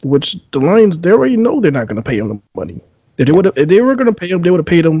 which the Lions, they already know they're not gonna pay him the money. If they were gonna pay him, they would have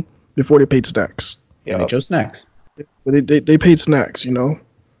paid him before they paid Snacks. Yeah, they chose Snacks. But they paid Snacks, They know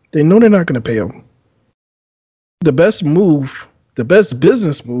they're not going to pay him. The best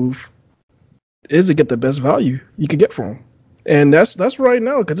business move is to get the best value you can get from him. And that's right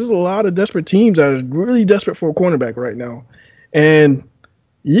now, because there's a lot of desperate teams that are really desperate for a cornerback right now. And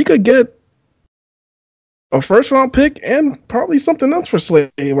you could get a first-round pick and probably something else for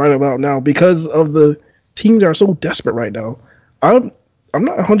Slay right about now because of the teams that are so desperate right now. I'm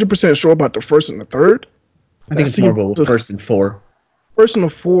not 100% sure about the first and the third. I think it's more of a first and 4. First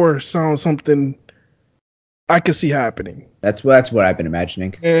and 4 sounds something I could see happening. That's what I've been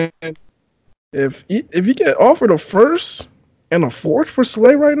imagining. And if you get offered a first and a 4th for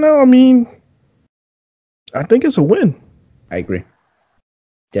Slay right now, I mean, I think it's a win. I agree.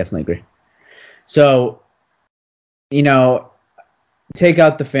 Definitely agree. So, take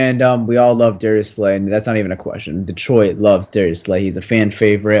out the fandom. We all love Darius Slay, and that's not even a question. Detroit loves Darius Slay. He's a fan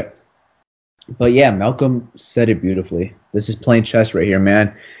favorite. But yeah, Malcolm said it beautifully. This is playing chess right here,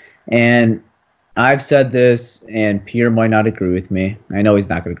 man. And I've said this, and Pierre might not agree with me. I know he's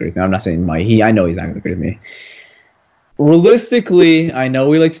not going to agree with me. I'm not saying I know he's not going to agree with me. Realistically, I know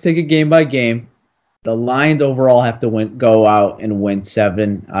we like to take it game by game. The Lions overall have to go out and win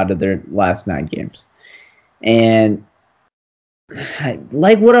 7 out of their last 9 games. And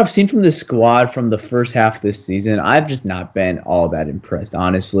like what I've seen from this squad from the first half of this season, I've just not been all that impressed,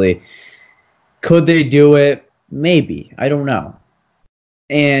 honestly. Could they do it? Maybe. I don't know.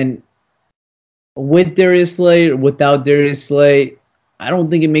 And with Darius Slay or without Darius Slay, I don't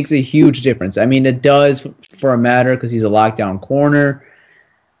think it makes a huge difference. I mean, it does for a matter because he's a lockdown corner.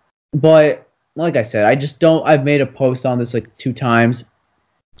 But like I said, I've made a post on this 2 times.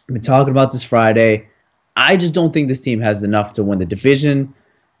 I've been talking about this Friday. I just don't think this team has enough to win the division,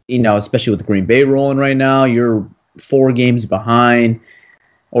 especially with Green Bay rolling right now. You're 4 games behind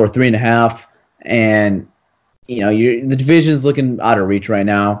or 3.5. And, the division's looking out of reach right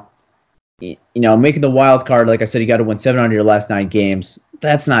now. Making the wild card, like I said, you got to win 7 out of your last 9 games.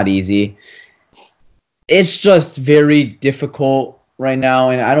 That's not easy. It's just very difficult right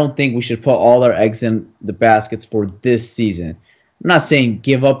now, and I don't think we should put all our eggs in the baskets for this season. I'm not saying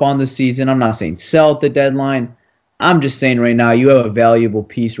give up on the season. I'm not saying sell at the deadline. I'm just saying right now you have a valuable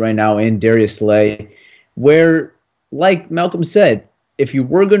piece right now in Darius Slay where, like Malcolm said, if you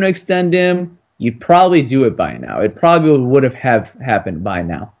were going to extend him, you'd probably do it by now. It probably would have happened by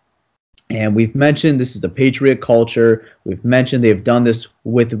now. And we've mentioned this is the Patriot culture. We've mentioned they've done this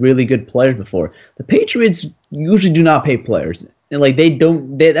with really good players before. The Patriots usually do not pay players. And like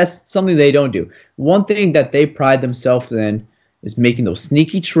that's something they don't do. One thing that they pride themselves in is making those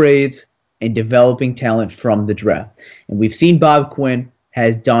sneaky trades and developing talent from the draft. And we've seen Bob Quinn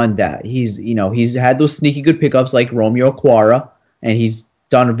has done that. He's had those sneaky good pickups like Romeo Okwara, and he's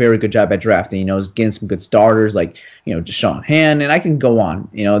done a very good job at drafting. He's getting some good starters like, Deshaun Hand, and I can go on.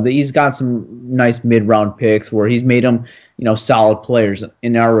 He's got some nice mid-round picks where he's made them, solid players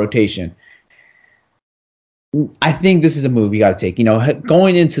in our rotation. I think this is a move you got to take.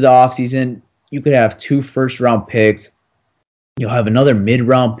 Going into the offseason, you could have 2 first-round picks. You'll have another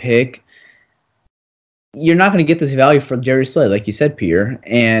mid-round pick. You're not going to get this value for Darius Slay, like you said, Peter.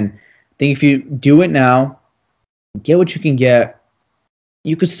 And I think if you do it now, get what you can get,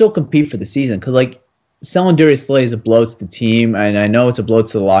 you could still compete for the season. Because, selling Darius Slay is a blow to the team, and I know it's a blow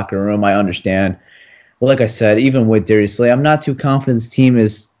to the locker room. I understand. But like I said, even with Darius Slay, I'm not too confident this team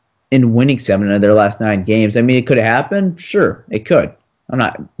is in winning 7 of their last 9 games. I mean, it could have happened. Sure, it could. I'm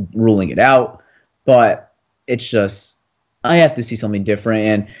not ruling it out. But it's just, I have to see something different.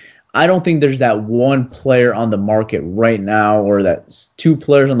 And I don't think there's that one player on the market right now, or that 2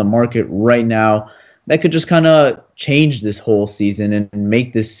 players on the market right now that could just kind of change this whole season and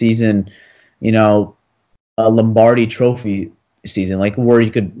make this season, a Lombardi Trophy season, where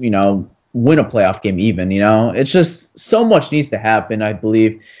you could, win a playoff game even, It's just so much needs to happen, I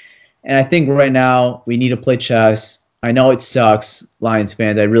believe. And I think right now we need to play chess. I know it sucks, Lions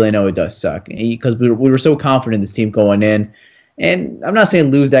fans. I really know it does suck because we were so confident in this team going in. And I'm not saying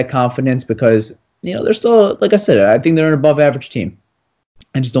lose that confidence because, they're still, like I said, I think they're an above average team.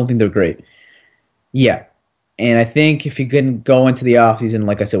 I just don't think they're great. Yeah. And I think if you can go into the offseason,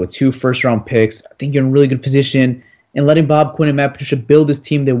 like I said, with 2 first-round picks, I think you're in a really good position. And letting Bob Quinn and Matt Patricia build this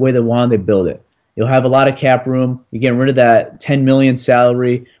team the way they want to build it. You'll have a lot of cap room. You're getting rid of that $10 million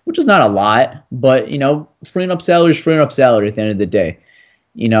salary, which is not a lot. But, freeing up salary is freeing up salary at the end of the day.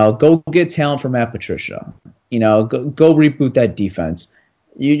 Go get talent from Matt Patricia. Go reboot that defense.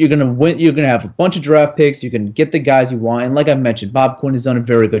 You're going to win. You're going to have a bunch of draft picks. You can get the guys you want. And like I mentioned, Bob Quinn has done a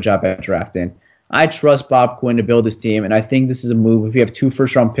very good job at drafting. I trust Bob Quinn to build this team, and I think this is a move. If you have 2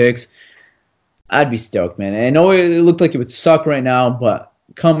 first-round picks, I'd be stoked, man. And I know it looked like it would suck right now, but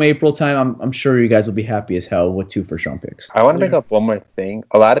come April time, I'm sure you guys will be happy as hell with 2 first-round picks. I want to bring up one more thing.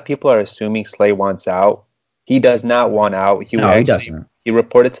 A lot of people are assuming Slay wants out. He does not want out. He doesn't. He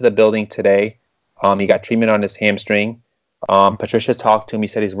reported to the building today. He got treatment on his hamstring. Patricia talked to him. He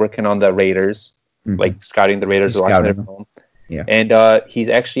said he's working on the Raiders, scouting the Raiders, watching their film. Yeah. And he's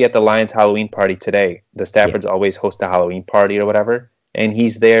actually at the Lions Halloween party today. The Staffords always host a Halloween party or whatever, and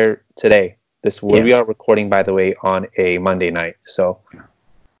he's there today. We are recording, by the way, on a Monday night. So,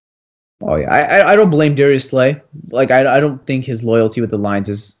 oh yeah, I don't blame Darius Slay. I don't think his loyalty with the Lions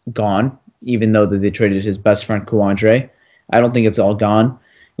is gone, even though they traded his best friend Kouandre. I don't think it's all gone.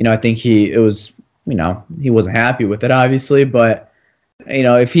 I think he wasn't happy with it, obviously, but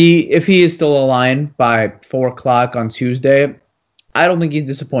if he is still aligned by 4:00 on Tuesday, I don't think he's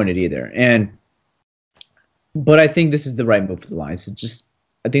disappointed either. But I think this is the right move for the Lions.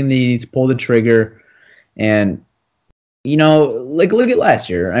 I think they need to pull the trigger, and look at last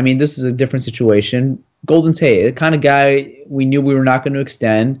year. I mean, this is a different situation. Golden Tate, the kind of guy we knew we were not going to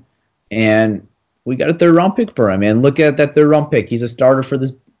extend, and we got a 3rd-round pick for him. And look at that 3rd-round pick. He's a starter for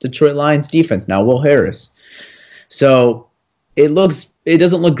this Detroit Lions defense now, Will Harris. So it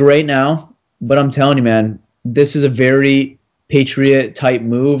doesn't look great now, but I'm telling you, man, this is a very Patriot-type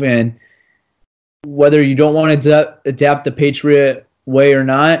move, and whether you don't want to adapt the Patriot way or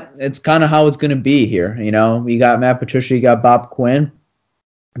not, it's kind of how it's going to be here. You got Matt Patricia, you got Bob Quinn.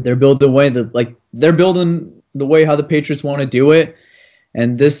 They're building the way how the Patriots want to do it,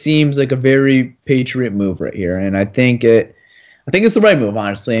 and this seems like a very Patriot move right here. And I think it's the right move,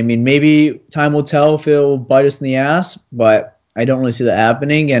 honestly. I mean, maybe time will tell if it'll bite us in the ass, but I don't really see that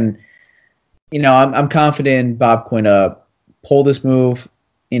happening. And I'm confident in Bob Quinn to pull this move.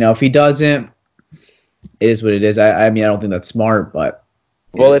 If he doesn't, it is what it is. I mean, I don't think that's smart, but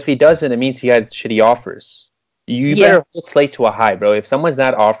if he doesn't, it means he had shitty offers. You better hold Slay to a high, bro. If someone's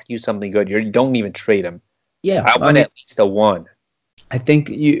not offering you something good, you don't even trade him. Yeah, I want at least a 1. I think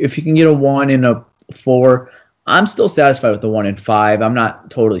if you can get a 1 and a 4, I'm still satisfied with the 1 and 5. I'm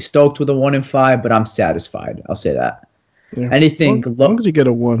not totally stoked with a 1 and 5, but I'm satisfied. I'll say that. Yeah. Anything as long as you get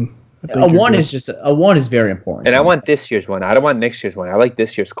a 1. A 1 is very important. And I want this year's 1. I don't want next year's 1. I like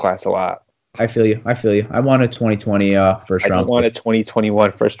this year's class a lot. I feel you. I want a 2020 first round. I don't want a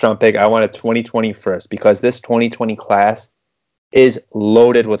 2021 first round pick. I want a 2020 first because this 2020 class is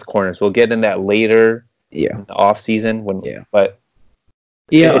loaded with corners. We'll get in that later in the off season but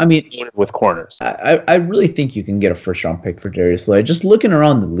I mean, with corners. I really think you can get a first round pick for Darius Slay. Just looking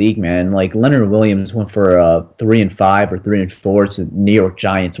around the league, man, like Leonard Williams went for 3-5 or 3-4 to New York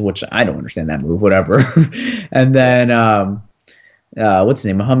Giants, which I don't understand that move, whatever. And then what's his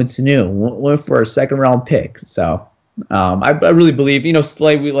name? Mohamed Sanu went for a second round pick. So I really believe,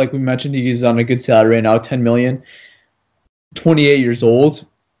 Slay, like we mentioned, he's on a good salary right now, $10 million, 28 years old.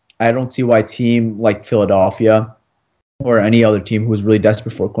 I don't see why a team like Philadelphia or any other team who's really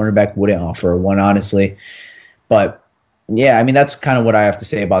desperate for a cornerback wouldn't offer one, honestly. But, yeah, I mean, that's kind of what I have to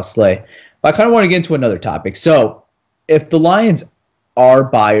say about Slay. But I kind of want to get into another topic. So, if the Lions are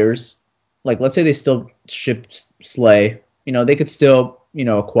buyers, like, let's say they still ship Slay, they could still,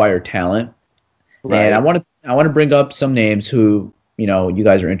 acquire talent. Right. And I want to bring up some names who, you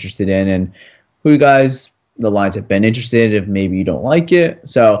guys are interested in and who you guys the Lions have been interested if maybe you don't like it.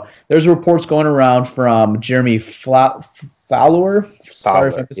 So there's reports going around from Jeremy Fowler from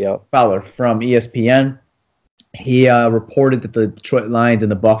ESPN. He reported that the Detroit Lions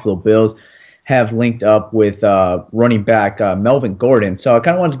and the Buffalo Bills have linked up with running back Melvin Gordon. So I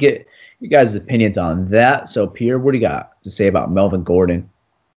kind of wanted to get you guys' opinions on that. So Pierre, what do you got to say about Melvin Gordon?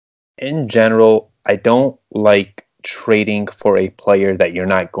 In general, I don't like trading for a player that you're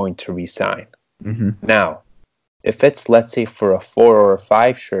not going to re-sign. Mm-hmm. Now, if it's, let's say, for a 4 or a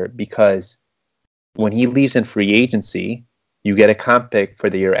 5 shirt, because when he leaves in free agency, you get a comp pick for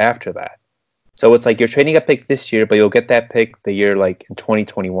the year after that. So it's like you're trading a pick this year, but you'll get that pick the year like in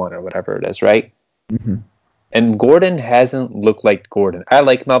 2021 or whatever it is, right? Mm-hmm. And Gordon hasn't looked like Gordon. I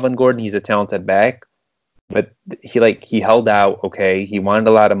like Melvin Gordon. He's a talented back, but he held out, okay? He wanted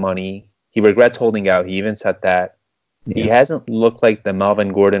a lot of money. He regrets holding out. He even said that. Yeah. He hasn't looked like the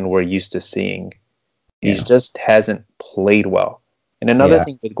Melvin Gordon we're used to seeing. He just hasn't played well. And another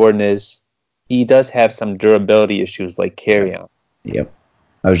thing with Gordon is he does have some durability issues like carry-on. Yep.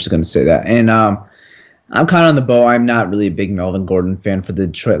 I was just going to say that. And I'm kind of on the boat. I'm not really a big Melvin Gordon fan for the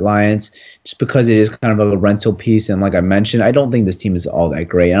Detroit Lions just because it is kind of a rental piece. And like I mentioned, I don't think this team is all that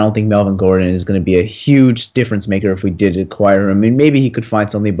great. I don't think Melvin Gordon is going to be a huge difference maker if we did acquire him. I mean, maybe he could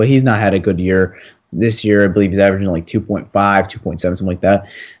find something, but he's not had a good year. This year, I believe he's averaging like 2.5, 2.7, something like that.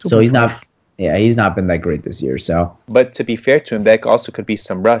 2. So he's not... Yeah, he's not been that great this year. So, but to be fair to him, that also could be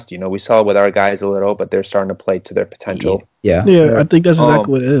some rust. We saw it with our guys a little, but they're starting to play to their potential. Yeah. I think that's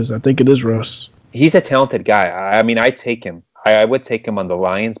exactly what it is. I think it is rust. He's a talented guy. I mean, I'd take him. I would take him on the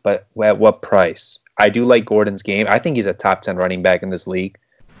Lions, but at what price? I do like Gordon's game. I think he's a top 10 running back in this league.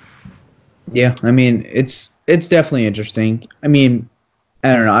 Yeah, I mean, it's definitely interesting. I mean,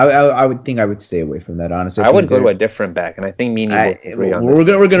 I don't know. I would think I would stay away from that, honestly. I would go to a different back, and I think me and you agree on this.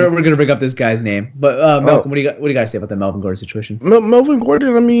 We're gonna bring up this guy's name, but Malcolm, what do you got to say about the Melvin Gordon situation? Melvin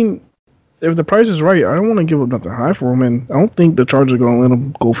Gordon, I mean, if the price is right, I don't want to give up nothing high for him, and I don't think the Chargers are going to let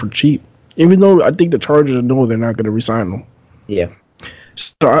him go for cheap. Even though I think the Chargers know they're not going to re-sign him. Yeah.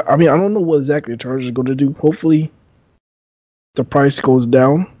 So I mean, I don't know what exactly the Chargers are going to do. Hopefully, the price goes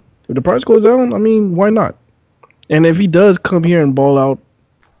down. If the price goes down, I mean, why not? And if he does come here and ball out,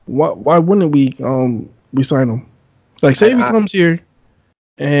 why wouldn't we sign him? Like, say if he comes here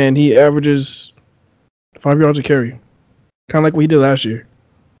and he averages 5 yards a carry, kind of like what he did last year.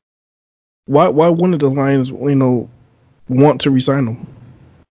 Why wouldn't the Lions, want to re-sign him?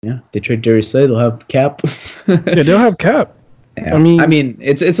 Yeah, they trade Darius Slay, they'll have cap. Yeah, they'll have cap. Yeah. I mean,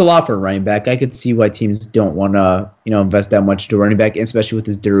 it's a lot for a running back. I could see why teams don't want to, invest that much to running back, especially with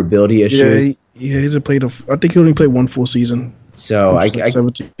his durability issues. Yeah, he hasn't played. I think he only played one full season. So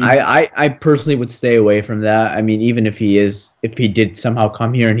I personally would stay away from that. I mean, even if he did somehow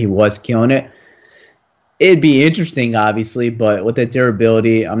come here and he was killing it, it'd be interesting, obviously. But with that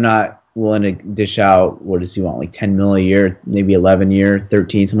durability, I'm not willing to dish out. What does he want? Like 10 mil a year, maybe 11 a year,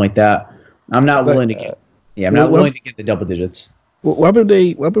 13, something like that. I'm not willing to get. Yeah, I'm not willing to get the double digits. What if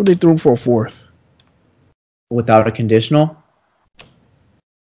they threw him for a 4th? Without a conditional?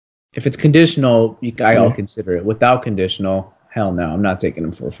 If it's conditional, I'll consider it. Without conditional, hell no, I'm not taking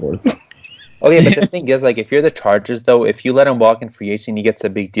him for a 4th. Okay, but the thing is, like, if you're the Chargers, though, if you let him walk in free agency and he gets a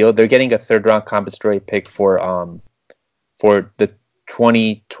big deal, they're getting a 3rd-round compensatory pick for the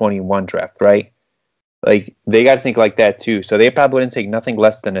 2021 draft, right? Like, they got to think like that, too. So they probably wouldn't take nothing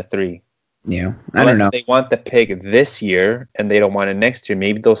less than a 3. Yeah, I don't know. If they want the pick this year and they don't want it next year,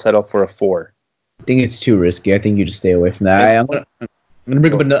 maybe they'll settle for a 4. I think it's too risky. I think you just stay away from that. I'm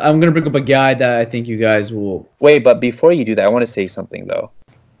gonna bring up a guy that I think you guys will. Wait, but before you do that, I want to say something though.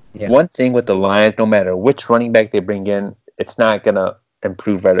 Yeah. One thing with the Lions, no matter which running back they bring in, it's not gonna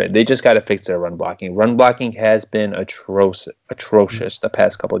improve right away. They just got to fix their run blocking. Run blocking has been atrocious the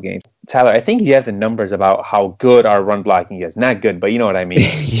past couple of games. Tyler, I think you have the numbers about how good our run blocking is. Not good, but you know what I mean.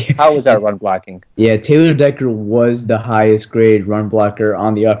 Yeah. How is our run blocking? Yeah, Taylor Decker was the highest grade run blocker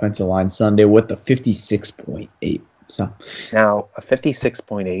on the offensive line Sunday with a 56.8. So now a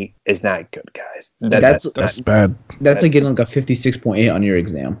 56.8 is not good, guys. That's bad. That's like getting like a 56.8 on your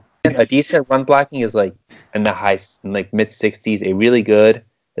exam. A decent run blocking is like in the high, like mid 60s. A really good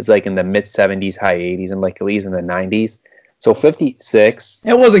is like in the mid 70s, high 80s, and like at least in the 90s. So 56.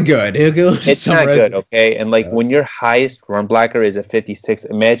 It wasn't good. It's not good, okay? And like when your highest run blocker is a 56,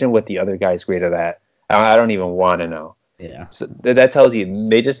 imagine what the other guys graded at. I don't even want to know. Yeah. So that tells you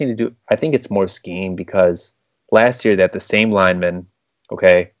they just need to do. I think it's more scheme because last year that the same lineman,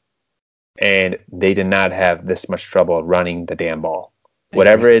 okay, and they did not have this much trouble running the damn ball.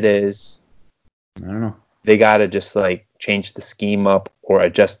 Whatever it is, I don't know. They got to just like change the scheme up or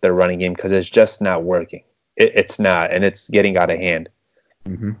adjust their running game because it's just not working. It's not, and it's getting out of hand.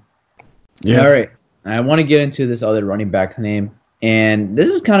 Mm-hmm. Yeah. All right. I want to get into this other running back name, and this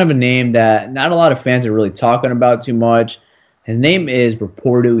is kind of a name that not a lot of fans are really talking about too much. His name is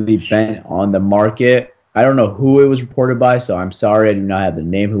reportedly been on the market. I don't know who it was reported by, so I'm sorry I do not have the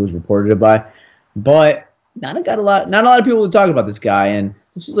name who was reported by, but not a lot of people to talk about this guy, and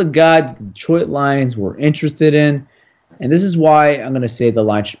this was a guy the Detroit Lions were interested in, and this is why I'm going to say the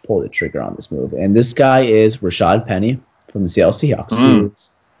Lions should pull the trigger on this move. And this guy is Rashad Penny from the Seattle Seahawks. He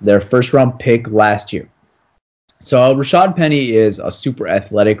was their first-round pick last year. So Rashad Penny is a super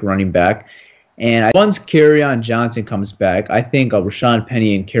athletic running back, and once Kerryon Johnson comes back, I think a Rashad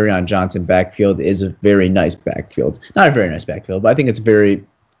Penny and Kerryon Johnson backfield is a very nice backfield. Not a very nice backfield, but I think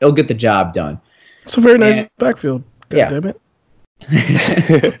it'll get the job done. It's a very nice backfield. God damn it.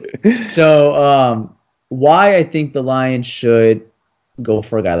 So, why I think the Lions should go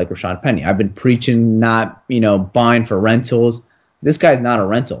for a guy like Rashad Penny. I've been preaching not, buying for rentals. This guy's not a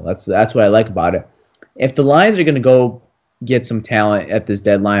rental. That's what I like about it. If the Lions are going to go get some talent at this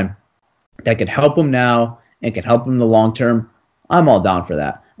deadline that can help them now and can help them in the long term, I'm all down for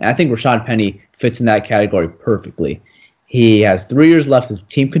that. And I think Rashad Penny fits in that category perfectly. He has 3 years left of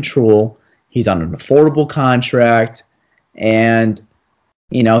team control. He's on an affordable contract, and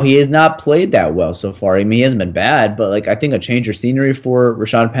he has not played that well so far. I mean, he hasn't been bad, but I think a change of scenery for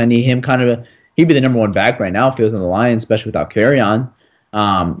Rashad Penny, he'd be the number one back right now if he was in the Lions, especially without Kerryon.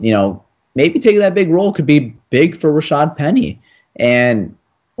 Maybe taking that big role could be big for Rashad Penny. And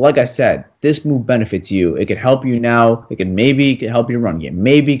like I said, this move benefits you. It could help you now. It could help your run game.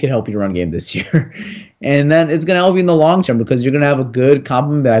 Maybe it could help your run game this year. And then it's going to help you in the long term because you're going to have a good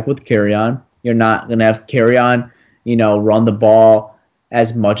complement back with Kerryon. You're not going to have Kerryon, run the ball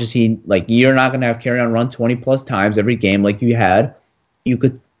as much as you're not going to have Kerryon run 20-plus times every game like you had. You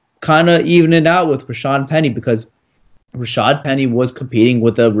could kind of even it out with Rashad Penny because Rashad Penny was competing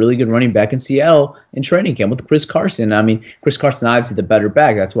with a really good running back in Seattle in training camp with Chris Carson. I mean, Chris Carson obviously the better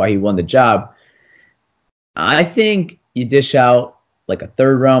back. That's why he won the job. I think you dish out like a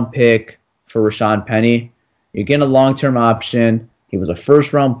third-round pick for Rashad Penny. You're getting a long-term option. He was a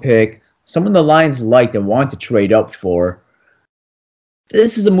first-round pick. Someone the Lions liked and wanted to trade up for.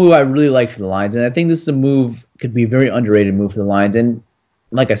 This is a move I really like for the Lions, and I think this is could be a very underrated move for the Lions. And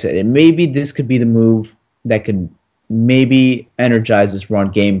like I said, maybe this could be the move that could maybe energize this run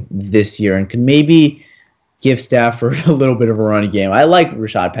game this year and can maybe give Stafford a little bit of a running game. I like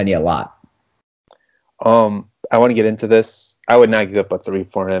Rashad Penny a lot. I want to get into this. I would not give up a 3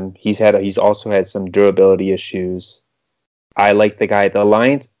 for him. He's also had some durability issues. I like the guy. The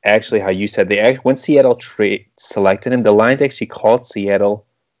Lions actually, how you said, when Seattle selected him, the Lions actually called Seattle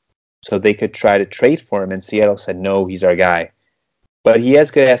so they could try to trade for him, and Seattle said, no, he's our guy. But he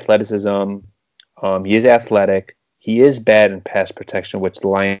has good athleticism. He is athletic. He is bad in pass protection, which the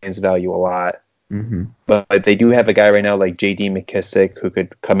Lions value a lot. Mm-hmm. But they do have a guy right now like J.D. McKissick who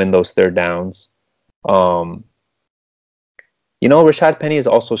could come in those third downs. Rashad Penny has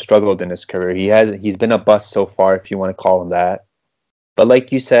also struggled in his career. He's been a bust so far, if you want to call him that. But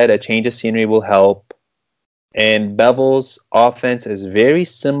like you said, a change of scenery will help. And Bevel's offense is very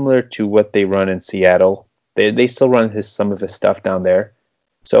similar to what they run in Seattle. They still run some of his stuff down there.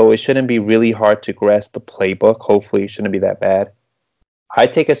 So it shouldn't be really hard to grasp the playbook. Hopefully it shouldn't be that bad.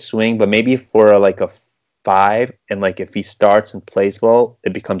 I'd take a swing, but maybe for a 5, and if he starts and plays well,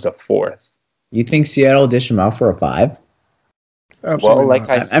 it becomes a 4th. You think Seattle dish him out for a 5? Absolutely. Well,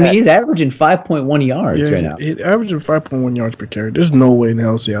 I said, he's averaging 5.1 yards right now. He's averaging 5.1 yards per carry. There's no way in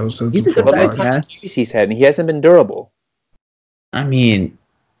hell Seattle sends him for a 5. He's had, and he hasn't been durable. I'm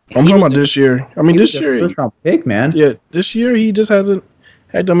talking about this year. This year, first round pick, man. Yeah, this year he just hasn't.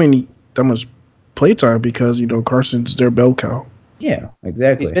 had that much playtime because Carson's their bell cow. Yeah,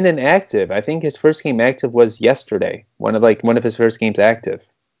 exactly. He's been inactive. I think his first game active was yesterday. One of his first games active.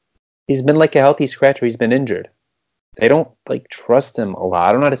 He's been like a healthy scratcher. He's been injured. They don't trust him a lot.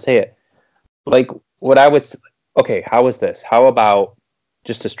 I don't know how to say it. What I would. Okay, how is this? How about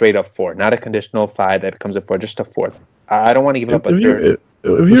just a straight up 4, not a conditional 5 that becomes a 4, just a 4. I don't want to give up a third.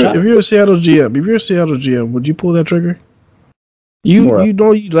 If you're a Seattle GM, would you pull that trigger?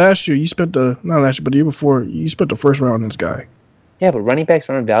 Last year you spent not last year, but the year before you spent the first round on this guy. Yeah, but running backs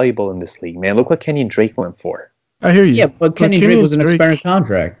aren't valuable in this league, man. Look what Kenyon Drake went for. I hear you. Yeah, but Kenyon Drake was an expiring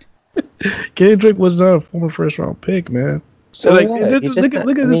contract. Kenyon Drake was not a former first round pick, man. So look at it this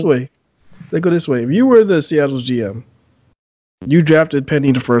way. Look at it this way. If you were the Seattle's GM, you drafted Penny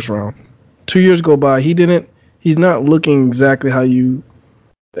in the first round. 2 years go by, he's not looking exactly how you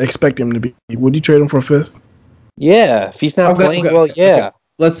expect him to be. Would you trade him for a 5th? Yeah, if he's not playing well, yeah. Okay.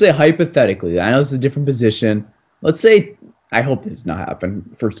 Let's say hypothetically, I know this is a different position. Let's say, I hope this does not happen,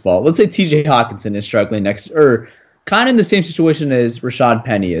 first of all. Let's say TJ Hawkinson is struggling or kind of in the same situation as Rashad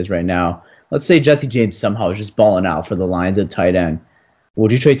Penny is right now. Let's say Jesse James somehow is just balling out for the Lions at tight end.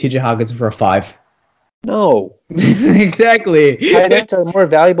 Would you trade TJ Hawkinson for a 5? No. Exactly. Tight ends are more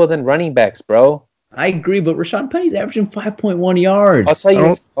valuable than running backs, bro. I agree, but Rashad Penny's averaging 5.1 yards. I'll tell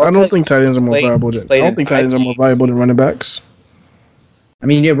you, I don't think tight ends are more valuable than running backs. I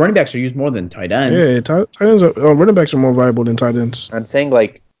mean, yeah, running backs are used more than tight ends. Yeah, tight ends running backs are more valuable than tight ends. I'm saying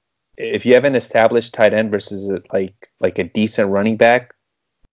if you have an established tight end versus a decent running back,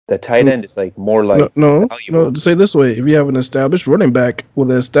 the tight end is more no. To say this way, if you have an established running back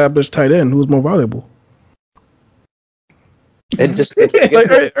with an established tight end, who's more valuable? It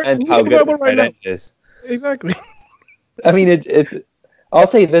depends how good the tight end is. Exactly. I mean, it's. I'll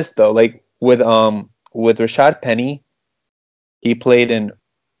say this though, with Rashad Penny, he's played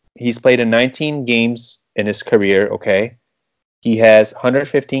in 19 games in his career. Okay, he has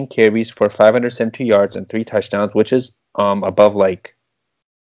 115 carries for 572 yards and 3 touchdowns, which is above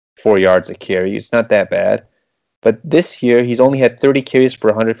 4 yards a carry. It's not that bad. But this year, he's only had 30 carries for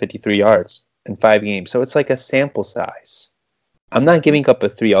 153 yards in 5 games. So it's a sample size. I'm not giving up a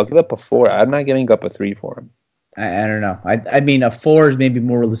 3. I'll give up a 4. I'm not giving up a 3 for him. I don't know. I mean, a 4 is maybe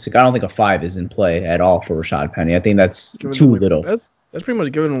more realistic. I don't think a 5 is in play at all for Rashad Penny. I think that's too little. That's pretty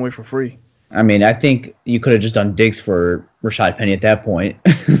much giving him away for free. I mean, I think you could have just done Diggs for Rashad Penny at that point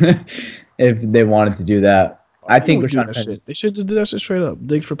if they wanted to do that. I think Rashad Penny. They should do that shit straight up.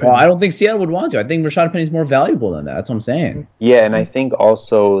 Diggs for Penny. Well, I don't think Seattle would want to. I think Rashad Penny's more valuable than that. That's what I'm saying. Yeah, and I think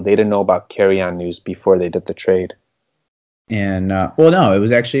also they didn't know about carry-on news before they did the trade. And no, it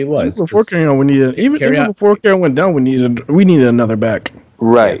was before Carry-On. We needed even before Carry-On went down. We needed another back.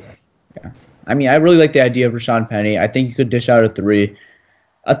 Right. Yeah. I mean, I really like the idea of Rashad Penny. I think you could dish out a 3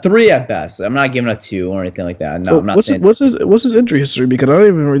 at best. I'm not giving a 2 or anything like that. No, I'm not saying. What's his injury history? Because I don't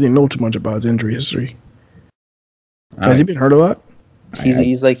even really know too much about his injury history. Has he been hurt a lot?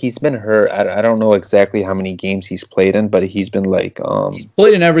 He's been hurt. I don't know exactly how many games he's played in, but he's been he's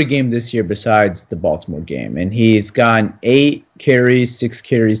played in every game this year besides the Baltimore game, and he's gotten 8 carries, 6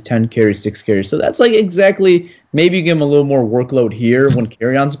 carries, 10 carries, 6 carries. So that's exactly, maybe give him a little more workload here when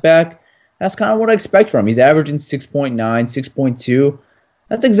Carry-On's back. That's kind of what I expect from him. He's averaging 6.9, 6.2.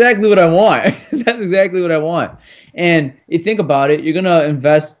 That's exactly what I want. That's exactly what I want. And you think about it, you're gonna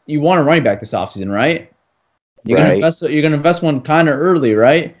invest. You want a running back this offseason, right? You're gonna invest one kind of early,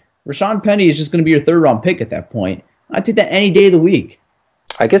 right? Rashad Penny is just gonna be your 3rd round pick at that point. I take that any day of the week.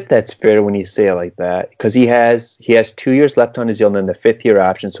 I guess that's fair when you say it like that, because he has 2 years left on his deal and then the 5th year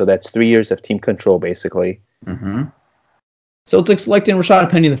option, so that's 3 years of team control basically. Mm-hmm. So it's like selecting Rashad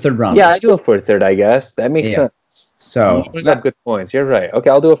Penny in the 3rd round. Yeah, I do it for a 3rd, I guess. That makes sense. So you have good points. You're right. Okay,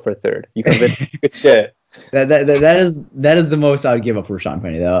 I'll do it for a 3rd. You convinced me. Good shit. That is the most I would give up for Rashad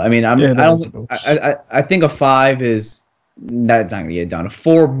Penny, though. I mean, I think a 5 is not going to get it done. A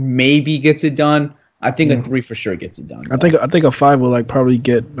 4 maybe gets it done. I think a 3 for sure gets it done. I think a 5 will probably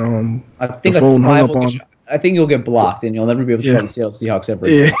get I think a 5 I think you'll get blocked and you'll never be able to try to Seattle Seahawks ever.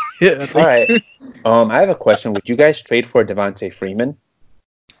 Yeah. All right. I have a question. Would you guys trade for Devontae Freeman?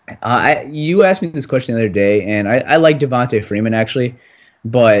 You asked me this question the other day, and I like Devontae Freeman actually,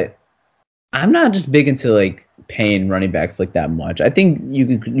 but I'm not just big into paying running backs that much. I think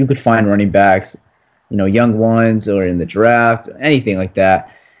you could find running backs, young ones or in the draft, anything like that.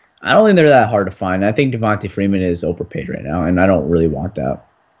 I don't think they're that hard to find. I think Devontae Freeman is overpaid right now, and I don't really want that.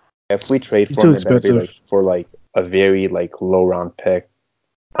 If we trade for him, that'd be for a very low round pick.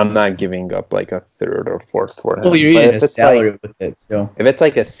 I'm not giving up a 3rd or 4th for him. Well, you're eating a salary with it, so if it's a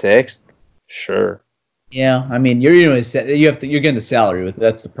 6th, sure. Yeah, I mean, you're getting the salary with it.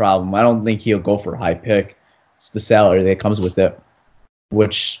 That's the problem. I don't think he'll go for a high pick. It's the salary that comes with it,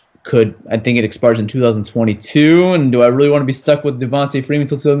 which I think it expires in 2022. And do I really want to be stuck with Devontae Freeman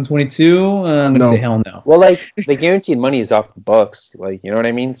until 2022? I'm gonna say hell no. Well, like the guaranteed money is off the books. Like, you know what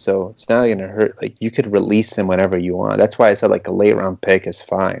I mean? So it's not gonna hurt. Like, you could release him whenever you want. That's why I said like a late round pick is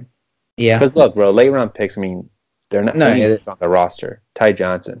fine. Yeah. Because look, bro, late round picks. I mean, they're not on the roster. Ty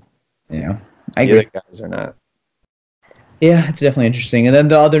Johnson. Yeah. I agree. The other guys are not. Yeah, it's definitely interesting. And then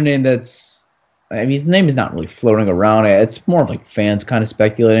the other name his name is not really floating around. It's more of like fans kind of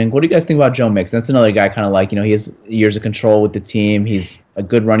speculating. What do you guys think about Joe Mixon? That's another guy kind of like, he has years of control with the team. He's a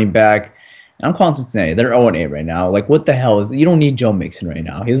good running back. And I'm calling Cincinnati. They're 0-8 right now. Like, what the hell you don't need Joe Mixon right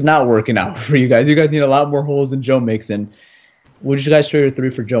now. He's not working out for you guys. You guys need a lot more holes than Joe Mixon. Would you guys trade a 3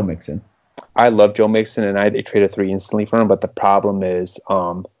 for Joe Mixon? I love Joe Mixon, and I traded 3 instantly for him. But the problem is,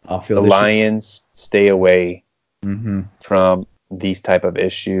 the Lions stay away from these type of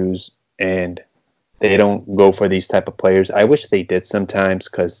issues, and they don't go for these type of players. I wish they did sometimes,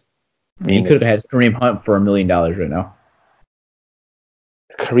 because you could have had Kareem Hunt for $1 million right now.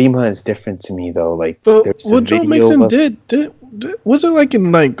 Kareem Hunt is different to me, though. Like, but what Joe Mixon did was it like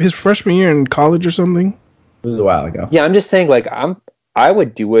in like his freshman year in college or something? It was a while ago. Yeah, I'm just saying, like, I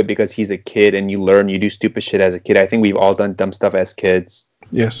would do it because he's a kid and you learn, you do stupid shit as a kid. I think we've all done dumb stuff as kids.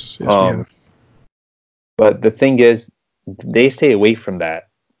 Yes. Yeah. But the thing is, they stay away from that.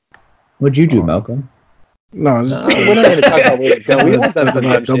 What'd you do, Malcolm? No, we're not going to talk about what we've done. We've all done some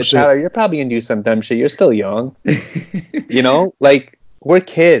dumb shit. Tyler, you're probably going to do some dumb shit. You're still young. Like, we're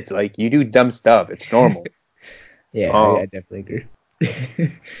kids. Like, you do dumb stuff. It's normal. Yeah, I definitely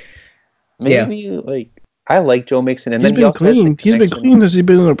agree. Maybe, like, I like Joe Mixon, and he's been clean. He's been clean since he's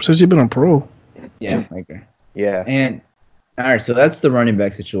been on pro. Yeah, I agree. Yeah, and all right, so that's the running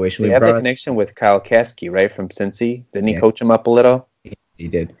back situation. We have a connection with Kyle Kasky, right, from Cincy. Didn't he coach him up a little? He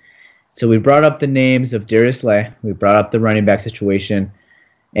did. So we brought up the names of Darius Slay. We brought up the running back situation,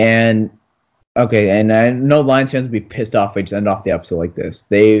 and and I know Lions fans would be pissed off if I just end off the episode like this.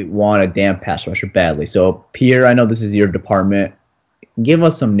 They want a damn pass rusher badly. So Pierre, I know this is your department. Give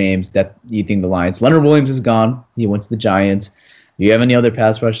us some names that you think the Lions. Leonard Williams is gone. He went to the Giants. Do you have any other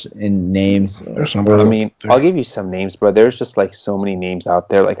pass rush in names? I'll give you some names, bro. There's just like so many names out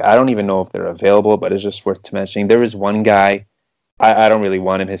there. Like, I don't even know if they're available, but it's just worth mentioning. There is one guy, I don't really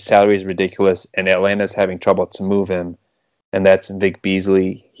want him. His salary is ridiculous, and Atlanta's having trouble to move him, and that's Vic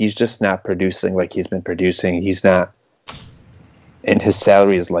Beasley. He's just not producing like he's been producing. He's not. And his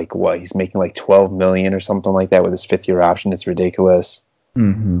salary is like what? He's making like $12 million or something like that with his 5th-year option. It's ridiculous. I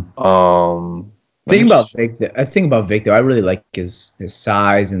think about Vic though. I really like his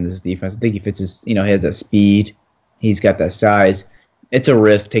size and his defense. I think he fits his. He has that speed. He's got that size. It's a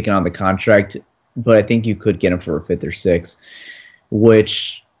risk taking on the contract, but I think you could get him for a 5th or 6th.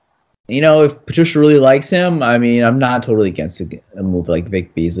 Which, if Patricia really likes him, I mean, I'm not totally against a move like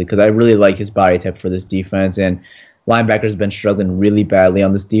Vic Beasley because I really like his body type for this defense and. Linebackers been struggling really badly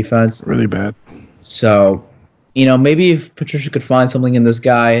on this defense. Really bad. So, maybe if Patricia could find something in this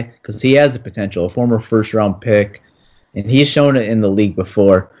guy, because he has the potential, a former first-round pick, and he's shown it in the league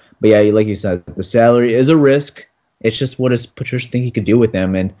before. But yeah, like you said, the salary is a risk. It's just what does Patricia think he could do with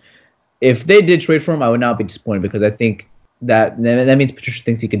him? And if they did trade for him, I would not be disappointed because I think that means Patricia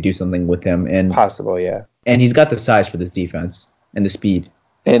thinks he could do something with him. And possible, yeah. And he's got the size for this defense and the speed.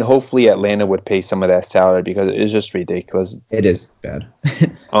 And hopefully Atlanta would pay some of that salary because it's just ridiculous. It is bad.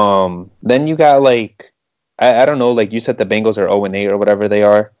 Then you got like, I don't know, like you said the Bengals are 0-8 or whatever they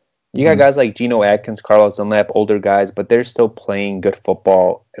are. You got guys like Geno Atkins, Carlos Dunlap, older guys, but they're still playing good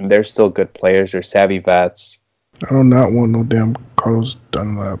football and they're still good players. They're savvy vets. I do not want no damn Carlos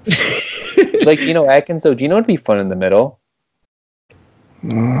Dunlap. Like Geno Atkins, though, Geno would be fun in the middle.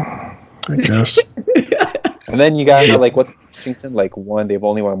 I guess. And then you got like what's Washington they've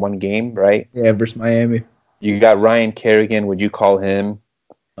only won 1 game, right? Yeah, versus Miami. You got Ryan Kerrigan. Would you call him?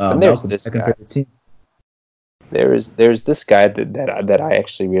 And there's this guy. There's this guy that I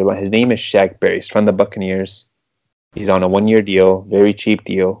actually realized. His name is Shaq Barry. He's from the Buccaneers. He's on a 1-year deal, very cheap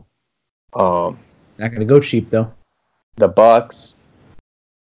deal. Not gonna go cheap though. The Bucks.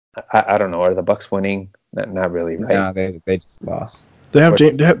 I don't know. Are the Bucks winning? Not really, right? No, they just lost. They have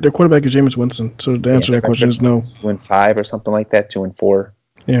their quarterback is Jameis Winston. So the answer to that question is no. 2-5 or something like that. 2-4.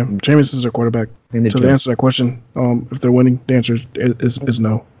 Yeah, Jameis is their quarterback. So the answer to that question, if they're winning, the answer is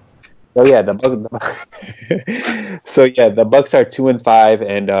no. Oh yeah, the Bucks are 2-5,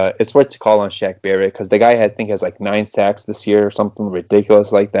 and it's worth to call on Shaq Barrett because the guy I think has like 9 sacks this year or something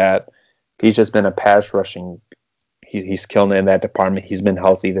ridiculous like that. He's just been a pass rushing. He's killing it in that department. He's been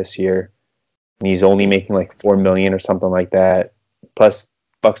healthy this year. and he's only making like $4 million or something like that. Plus,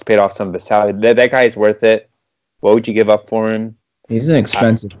 Bucks paid off some of the salary. That guy is worth it. What would you give up for him? He's an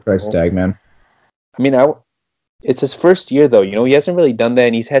expensive price tag, man. I mean, it's his first year, though. He hasn't really done that,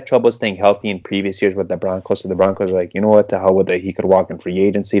 and he's had trouble staying healthy in previous years with the Broncos. So the Broncos are like, you know what, the hell with it. He could walk in free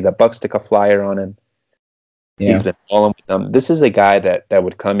agency. The Bucks took a flyer on him. Yeah. He's been balling with them. This is a guy that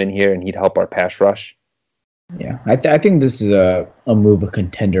would come in here and he'd help our pass rush. Yeah, I think this is a move a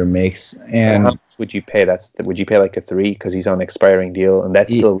contender makes. And how much would you pay? Would you pay like a 3 because he's on an expiring deal, and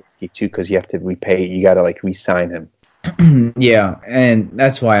that's still risky too because you have to repay. You got to like re-sign him. Yeah, and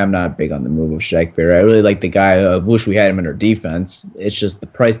that's why I'm not big on the move of Shaq Barrett. I really like the guy. I wish we had him in our defense. It's just the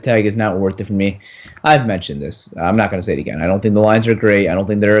price tag is not worth it for me. I've mentioned this. I'm not going to say it again. I don't think the Lions are great. I don't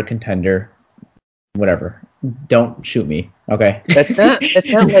think they're a contender. Whatever. Don't shoot me. Okay. That's not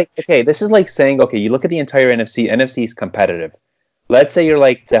like, okay, this is like saying, okay, you look at the entire NFC. NFC is competitive. Let's say you're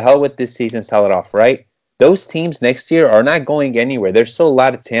like, to hell with this season, sell it off, right? Those teams next year are not going anywhere. There's still a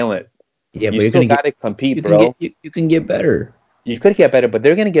lot of talent. Yeah, but you still got to compete, bro. You can get better. You could get better, but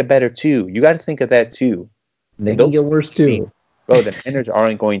they're going to get better too. You got to think of that too. They can get worse too. Bro, the Niners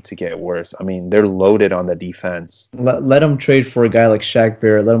aren't going to get worse. I mean, they're loaded on the defense. Let them trade for a guy like Shaq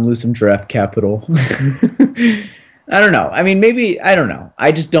Barrett. Let them lose some draft capital. I don't know. I mean, maybe, I don't know.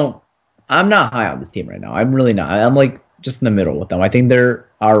 I just don't. I'm not high on this team right now. I'm really not. I'm like just in the middle with them. I think they're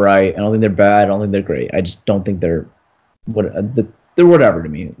all right. I don't think they're bad. I don't think they're great. I just don't think they're whatever to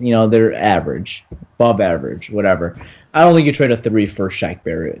me. They're average, above average, whatever. I don't think you trade a 3 for Shaq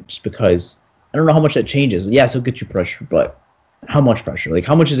Barrett just because I don't know how much that changes. Yes, he'll get you pressure, but how much pressure? Like,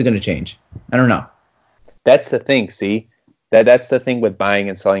 how much is it going to change? I don't know. That's the thing, see? That's the thing with buying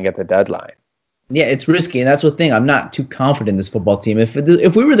and selling at the deadline. Yeah, it's risky, and that's the thing. I'm not too confident in this football team. If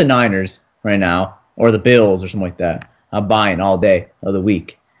we were the Niners right now, or the Bills or something like that, I'm buying all day of the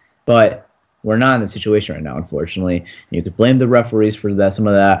week. But we're not in the situation right now, unfortunately. You could blame the referees for that, some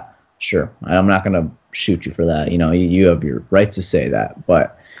of that. Sure, I'm not going to shoot you for that. You have your right to say that,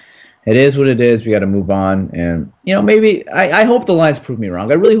 but it is what it is. We got to move on. And, maybe I hope the Lions prove me wrong.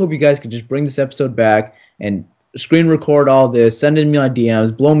 I really hope you guys could just bring this episode back and screen record all this, send in me on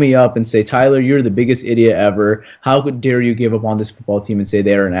DMs, blow me up and say, Tyler, you're the biggest idiot ever. How dare you give up on this football team and say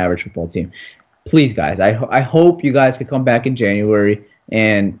they're an average football team? Please, guys, I hope you guys could come back in January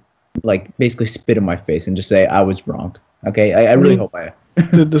and, like, basically spit in my face and just say I was wrong. Okay? I really hope I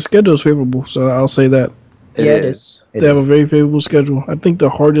am. The schedule is favorable, so I'll say that. It is. They have a very favorable schedule. I think the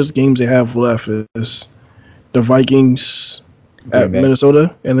hardest games they have left is the Vikings at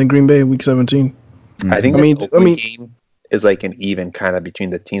Minnesota and then Green Bay week 17. I think the game is like an even kind of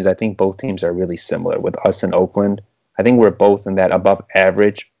between the teams. I think both teams are really similar with us and Oakland. I think we're both in that above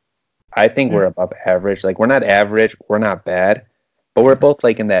average. I think we're above average. Like, we're not average, we're not bad, but we're both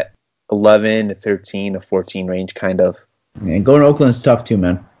like in that 11 to 13 to 14 range kind of. Yeah, going to Oakland is tough too,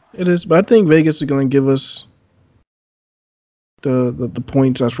 man. It is, but I think Vegas is going to give us the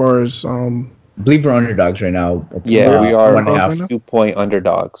points as far as I believe we're underdogs right now. Yeah, we are 2-point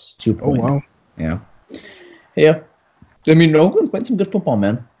underdogs. 2 point. Oh wow. Yeah. I mean, Oakland's playing some good football,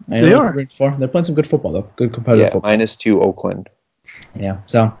 man. They are. They're playing some good football, though. Good competitive football. -2 Oakland. Yeah.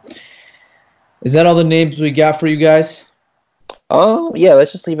 So, is that all the names we got for you guys? Yeah,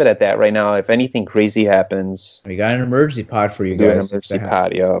 let's just leave it at that right now. If anything crazy happens, we got an emergency pod for you guys. An emergency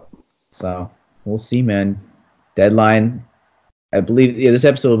pod, yeah. So, we'll see, man. Deadline, I believe, this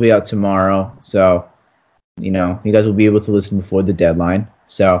episode will be out tomorrow. So, you guys will be able to listen before the deadline.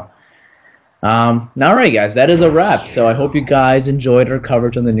 So, all right, guys, that is a wrap. So, I hope you guys enjoyed our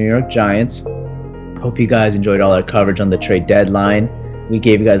coverage on the New York Giants. Hope you guys enjoyed all our coverage on the trade deadline. We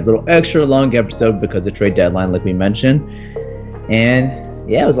gave you guys a little extra long episode because of the trade deadline, like we mentioned. And,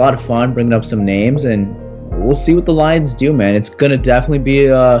 yeah, it was a lot of fun bringing up some names, and we'll see what the Lions do, man. It's going to definitely be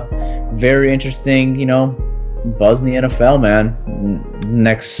a very interesting, buzz in the NFL, man.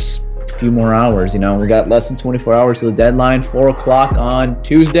 Next few more hours, we got less than 24 hours to the deadline, 4 o'clock on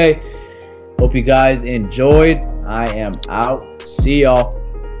Tuesday. Hope you guys enjoyed. I am out. See y'all.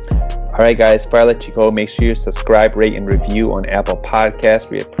 All right, guys, before I let you go, make sure you subscribe, rate, and review on Apple Podcasts.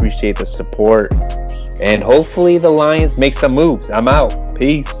 We appreciate the support. And hopefully the Lions make some moves. I'm out.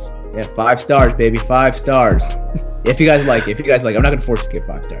 Peace. Yeah, 5 stars, baby. 5 stars. If you guys like, I'm not going to force you to give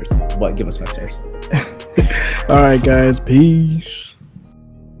 5 stars, but give us 5 stars. All right, guys. Peace.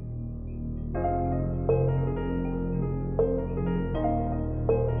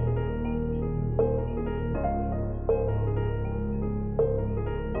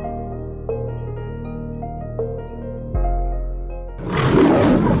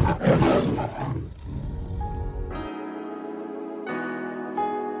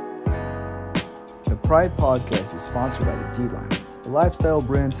 Pride Podcast is sponsored by the D-Line, a lifestyle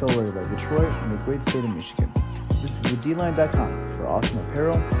brand celebrated by Detroit and the great state of Michigan. Visit thedline.com for awesome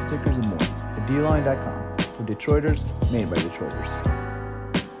apparel, stickers, and more. Thedline.com, for Detroiters, made by Detroiters.